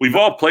 so we've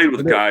all played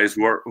with guys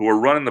who are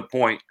running the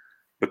point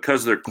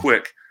because they're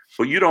quick,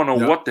 but you don't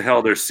know what the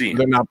hell they're seeing.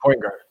 They're not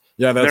point guard.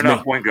 Yeah, they're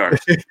not point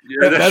guards.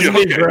 Yeah, that's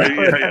me, bro.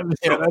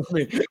 That's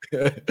me.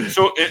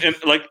 So, and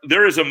like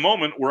there is a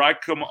moment where I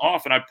come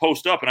off and I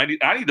post up, and I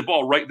need the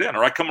ball right then,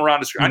 or I come around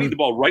the screen. I need the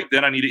ball right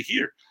then. I need it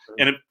here.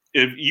 And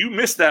if you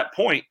miss that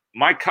point,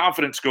 my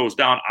confidence goes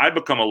down. I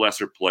become a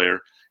lesser player,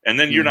 and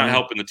then you're not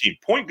helping the team.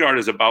 Point guard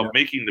is about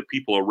making the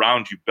people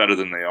around you better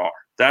than they are.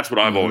 That's what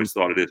I've always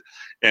thought it is.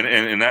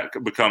 And that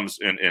becomes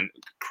in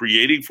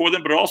creating for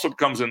them, but it also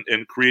becomes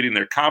in creating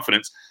their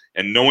confidence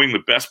and knowing the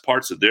best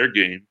parts of their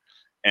game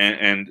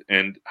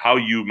and how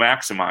you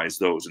maximize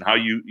those and how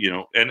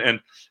and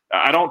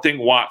I don't think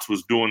Watts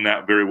was doing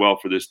that very well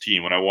for this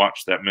team. When I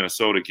watched that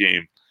Minnesota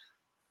game,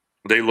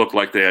 they looked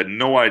like they had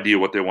no idea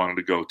what they wanted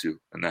to go to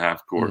in the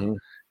half court.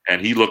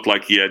 And he looked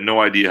like he had no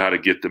idea how to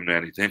get them to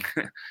anything.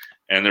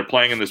 And they're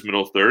playing in this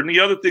middle third. And the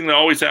other thing that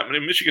always happened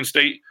in Michigan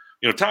State,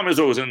 Tom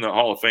Izzo was in the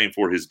Hall of Fame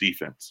for his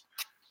defense.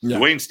 Yeah.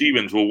 Dwayne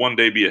Stevens will one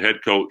day be a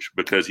head coach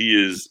because he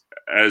is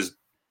as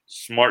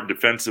smart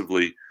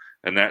defensively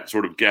and that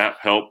sort of gap,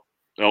 help,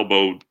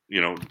 elbow,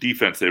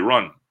 defense they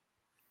run.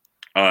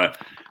 And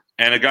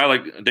a guy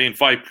like Dane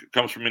Fife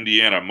comes from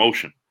Indiana,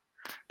 motion.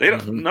 They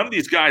don't. None of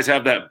these guys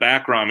have that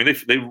background. I mean,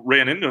 they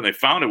ran into it and they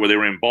found it where they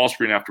were in ball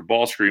screen after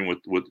ball screen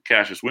with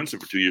Cassius Winston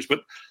for 2 years.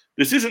 But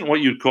this isn't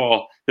what you'd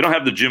call – they don't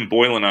have the Jim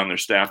Boylan on their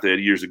staff they had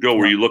years ago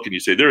where you look and you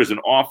say there is an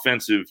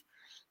offensive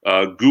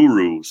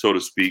guru, so to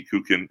speak,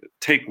 who can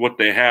take what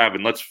they have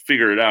and let's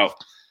figure it out.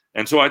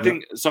 And so I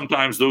think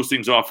sometimes those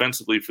things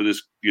offensively for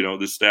this,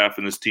 this staff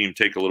and this team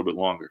take a little bit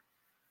longer.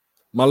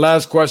 My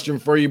last question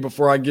for you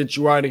before I get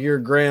you out of here,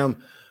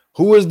 Graham.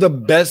 Who is the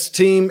best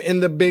team in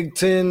the Big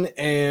Ten,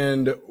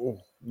 and who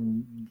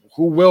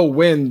will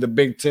win the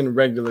Big Ten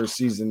regular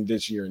season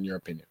this year, in your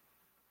opinion?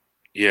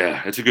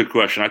 Yeah, it's a good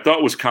question. I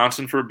thought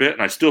Wisconsin for a bit,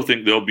 and I still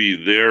think they'll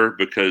be there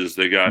because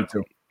they got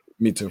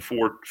Me too.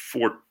 Four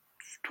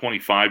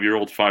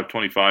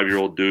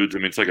 25-year-old dudes. I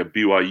mean, it's like a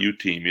BYU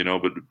team,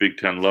 but Big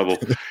Ten level.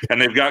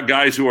 And they've got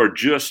guys who are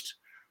just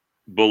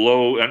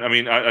below. And I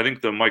mean, I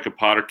think the Micah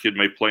Potter kid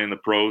may play in the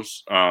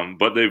pros,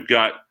 but they've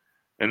got,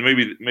 and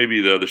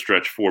maybe the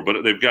stretch four,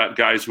 but they've got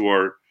guys who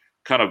are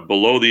kind of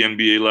below the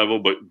NBA level,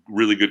 but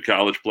really good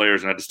college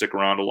players and had to stick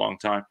around a long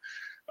time.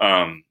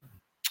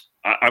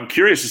 I'm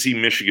curious to see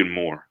Michigan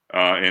more,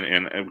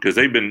 and because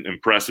they've been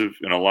impressive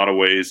in a lot of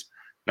ways,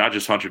 not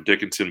just Hunter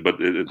Dickinson, but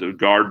the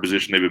guard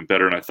position, they've been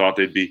better than I thought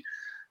they'd be.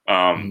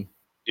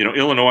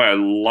 Illinois I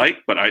like,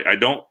 but I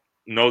don't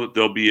know that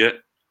they'll be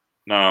it.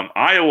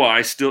 Iowa,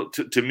 I still,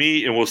 to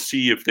me, and we'll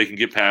see if they can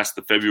get past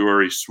the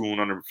February swoon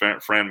under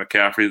Fran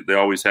McCaffrey that they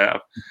always have.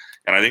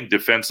 And I think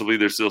defensively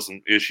there's still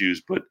some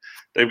issues, but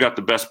they've got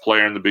the best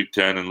player in the Big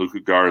Ten and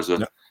Luka Garza.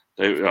 Yep.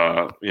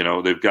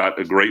 They've got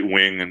a great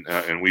wing and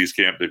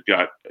Wieskamp. They've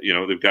got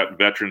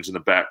veterans in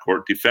the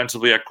backcourt.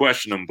 Defensively, I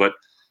question them, but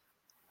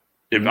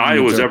If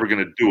Iowa's ever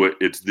going to do it,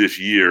 it's this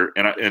year.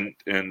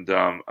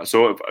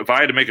 So if I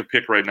had to make a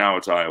pick right now,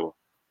 it's Iowa.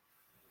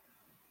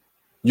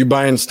 You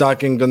buying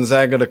stock in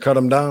Gonzaga to cut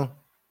them down?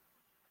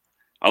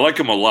 I like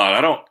them a lot.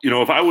 I don't,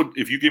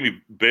 if you give me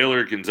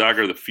Baylor,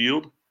 Gonzaga, or the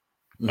field,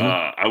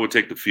 I would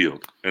take the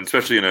field, and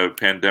especially in a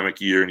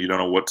pandemic year and you don't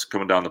know what's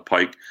coming down the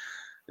pike.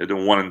 It's a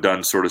one and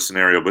done sort of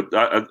scenario, but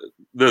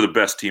they're the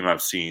best team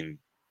I've seen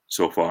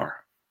so far.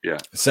 Yeah.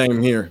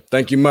 Same here.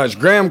 Thank you much.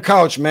 Graham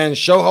Couch, man.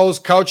 Show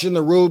host, Couch in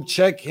the Rube.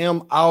 Check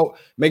him out.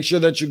 Make sure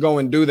that you go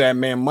and do that,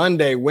 man.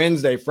 Monday,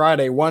 Wednesday,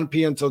 Friday, 1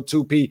 p.m. until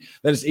 2 p.m.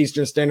 That is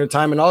Eastern Standard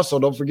Time. And also,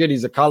 don't forget,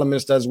 he's a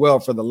columnist as well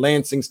for the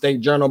Lansing State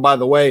Journal. By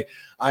the way,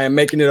 I am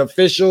making it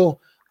official.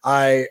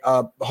 I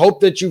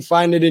hope that you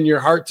find it in your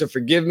heart to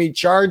forgive me.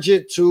 Charge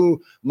it to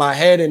my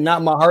head and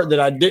not my heart that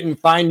I didn't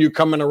find you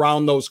coming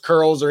around those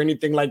curls or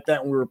anything like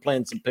that when we were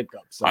playing some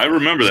pickups. So, I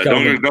remember that.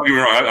 Don't get me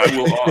wrong.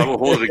 I will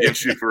hold it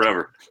against you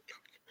forever.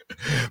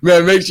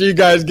 Man, make sure you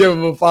guys give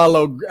him a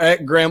follow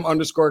at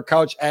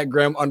Graham_Couch, at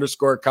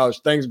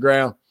Graham_Couch. Thanks,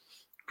 Graham.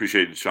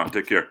 Appreciate it, Sean.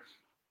 Take care.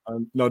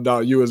 No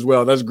doubt, you as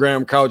well. That's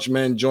Graham Couch,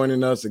 man,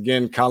 joining us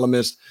again,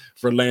 columnist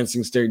for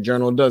Lansing State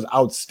Journal. Does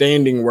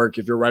outstanding work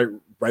if you're right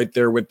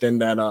there within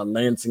that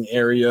Lansing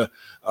area,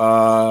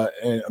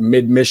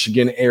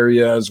 mid-Michigan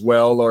area as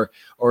well,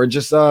 or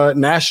just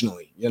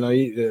nationally.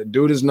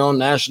 Dude is known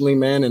nationally,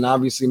 man, and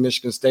obviously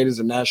Michigan State is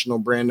a national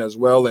brand as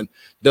well, and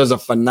does a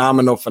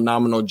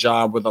phenomenal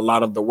job with a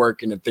lot of the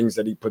work and the things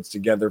that he puts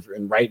together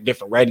and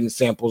different writing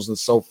samples and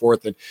so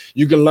forth. And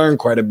you can learn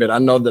quite a bit. I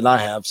know that I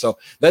have. So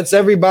that's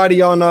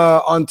everybody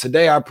on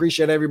today. I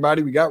appreciate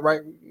everybody. We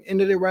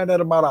ended it right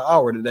at about an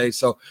hour today.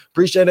 So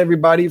appreciate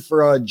everybody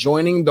for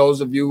joining. Those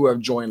of you who have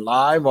joined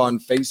live on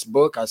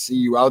Facebook, I see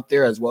you out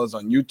there, as well as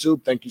on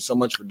YouTube. Thank you so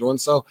much for doing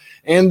so.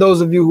 And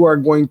those of you who are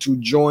going to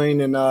join,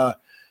 and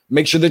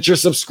make sure that you're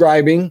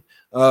subscribing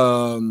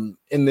in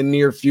the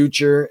near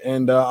future.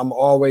 And I'm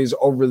always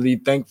overly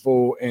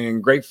thankful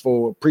and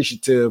grateful,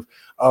 appreciative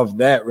of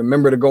that.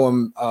 Remember to go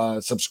and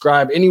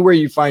subscribe anywhere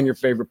you find your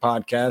favorite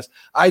podcast: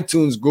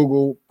 iTunes,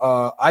 Google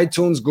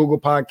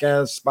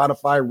Podcasts,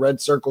 Spotify,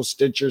 Red Circle,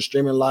 Stitcher,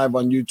 streaming live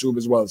on YouTube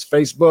as well as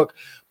Facebook.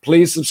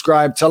 Please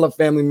subscribe. Tell a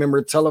family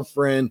member, tell a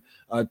friend,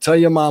 tell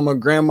your mama,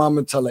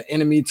 grandmama, tell an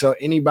enemy, tell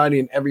anybody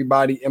and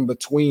everybody in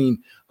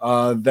between.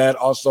 That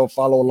also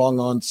follow along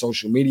on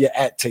social media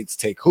at Tate's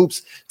Take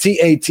Hoops,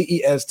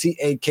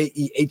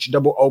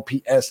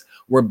 TATESTAKEHOOPS,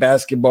 where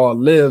basketball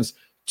lives.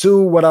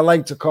 To what I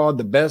like to call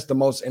the best, the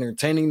most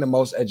entertaining, the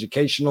most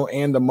educational,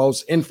 and the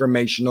most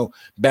informational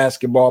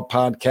basketball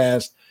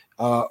podcast,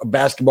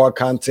 basketball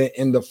content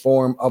in the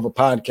form of a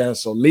podcast.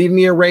 So leave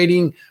me a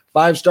rating,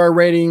 5-star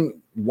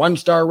rating,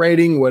 1-star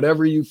rating,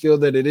 whatever you feel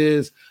that it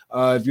is.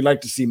 If you'd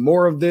like to see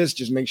more of this,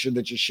 just make sure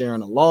that you're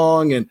sharing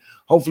along and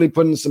hopefully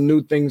putting some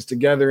new things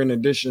together in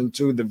addition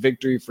to the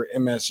Victory for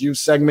MSU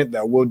segment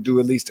that we'll do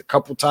at least a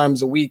couple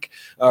times a week,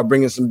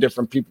 bringing some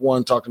different people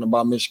on, talking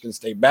about Michigan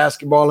State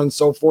basketball and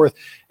so forth.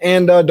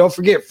 And don't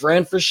forget,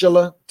 Fran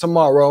Fraschilla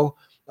tomorrow,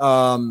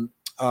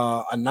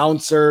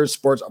 announcer,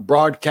 sports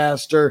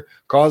broadcaster,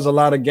 calls a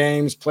lot of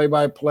games,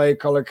 play-by-play,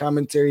 color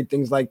commentary,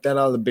 things like that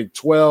out of the Big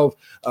 12.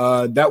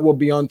 That will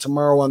be on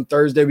tomorrow. On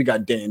Thursday, we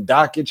got Dan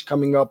Dockich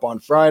coming up on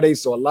Friday.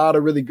 So a lot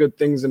of really good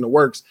things in the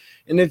works.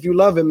 And if you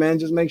love it, man,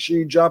 just make sure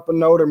you drop a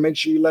note or make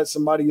sure you let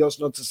somebody else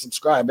know to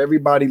subscribe.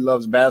 Everybody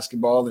loves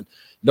basketball, and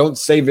don't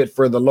save it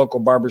for the local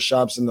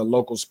barbershops and the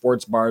local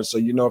sports bars. So,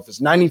 if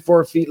it's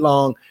 94 feet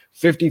long,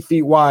 50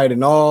 feet wide,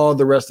 and all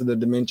the rest of the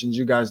dimensions,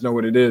 you guys know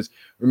what it is.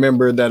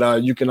 Remember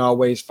that you can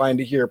always find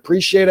it here.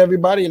 Appreciate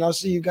everybody, and I'll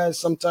see you guys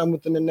sometime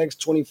within the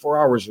next 24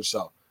 hours or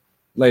so.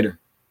 Later.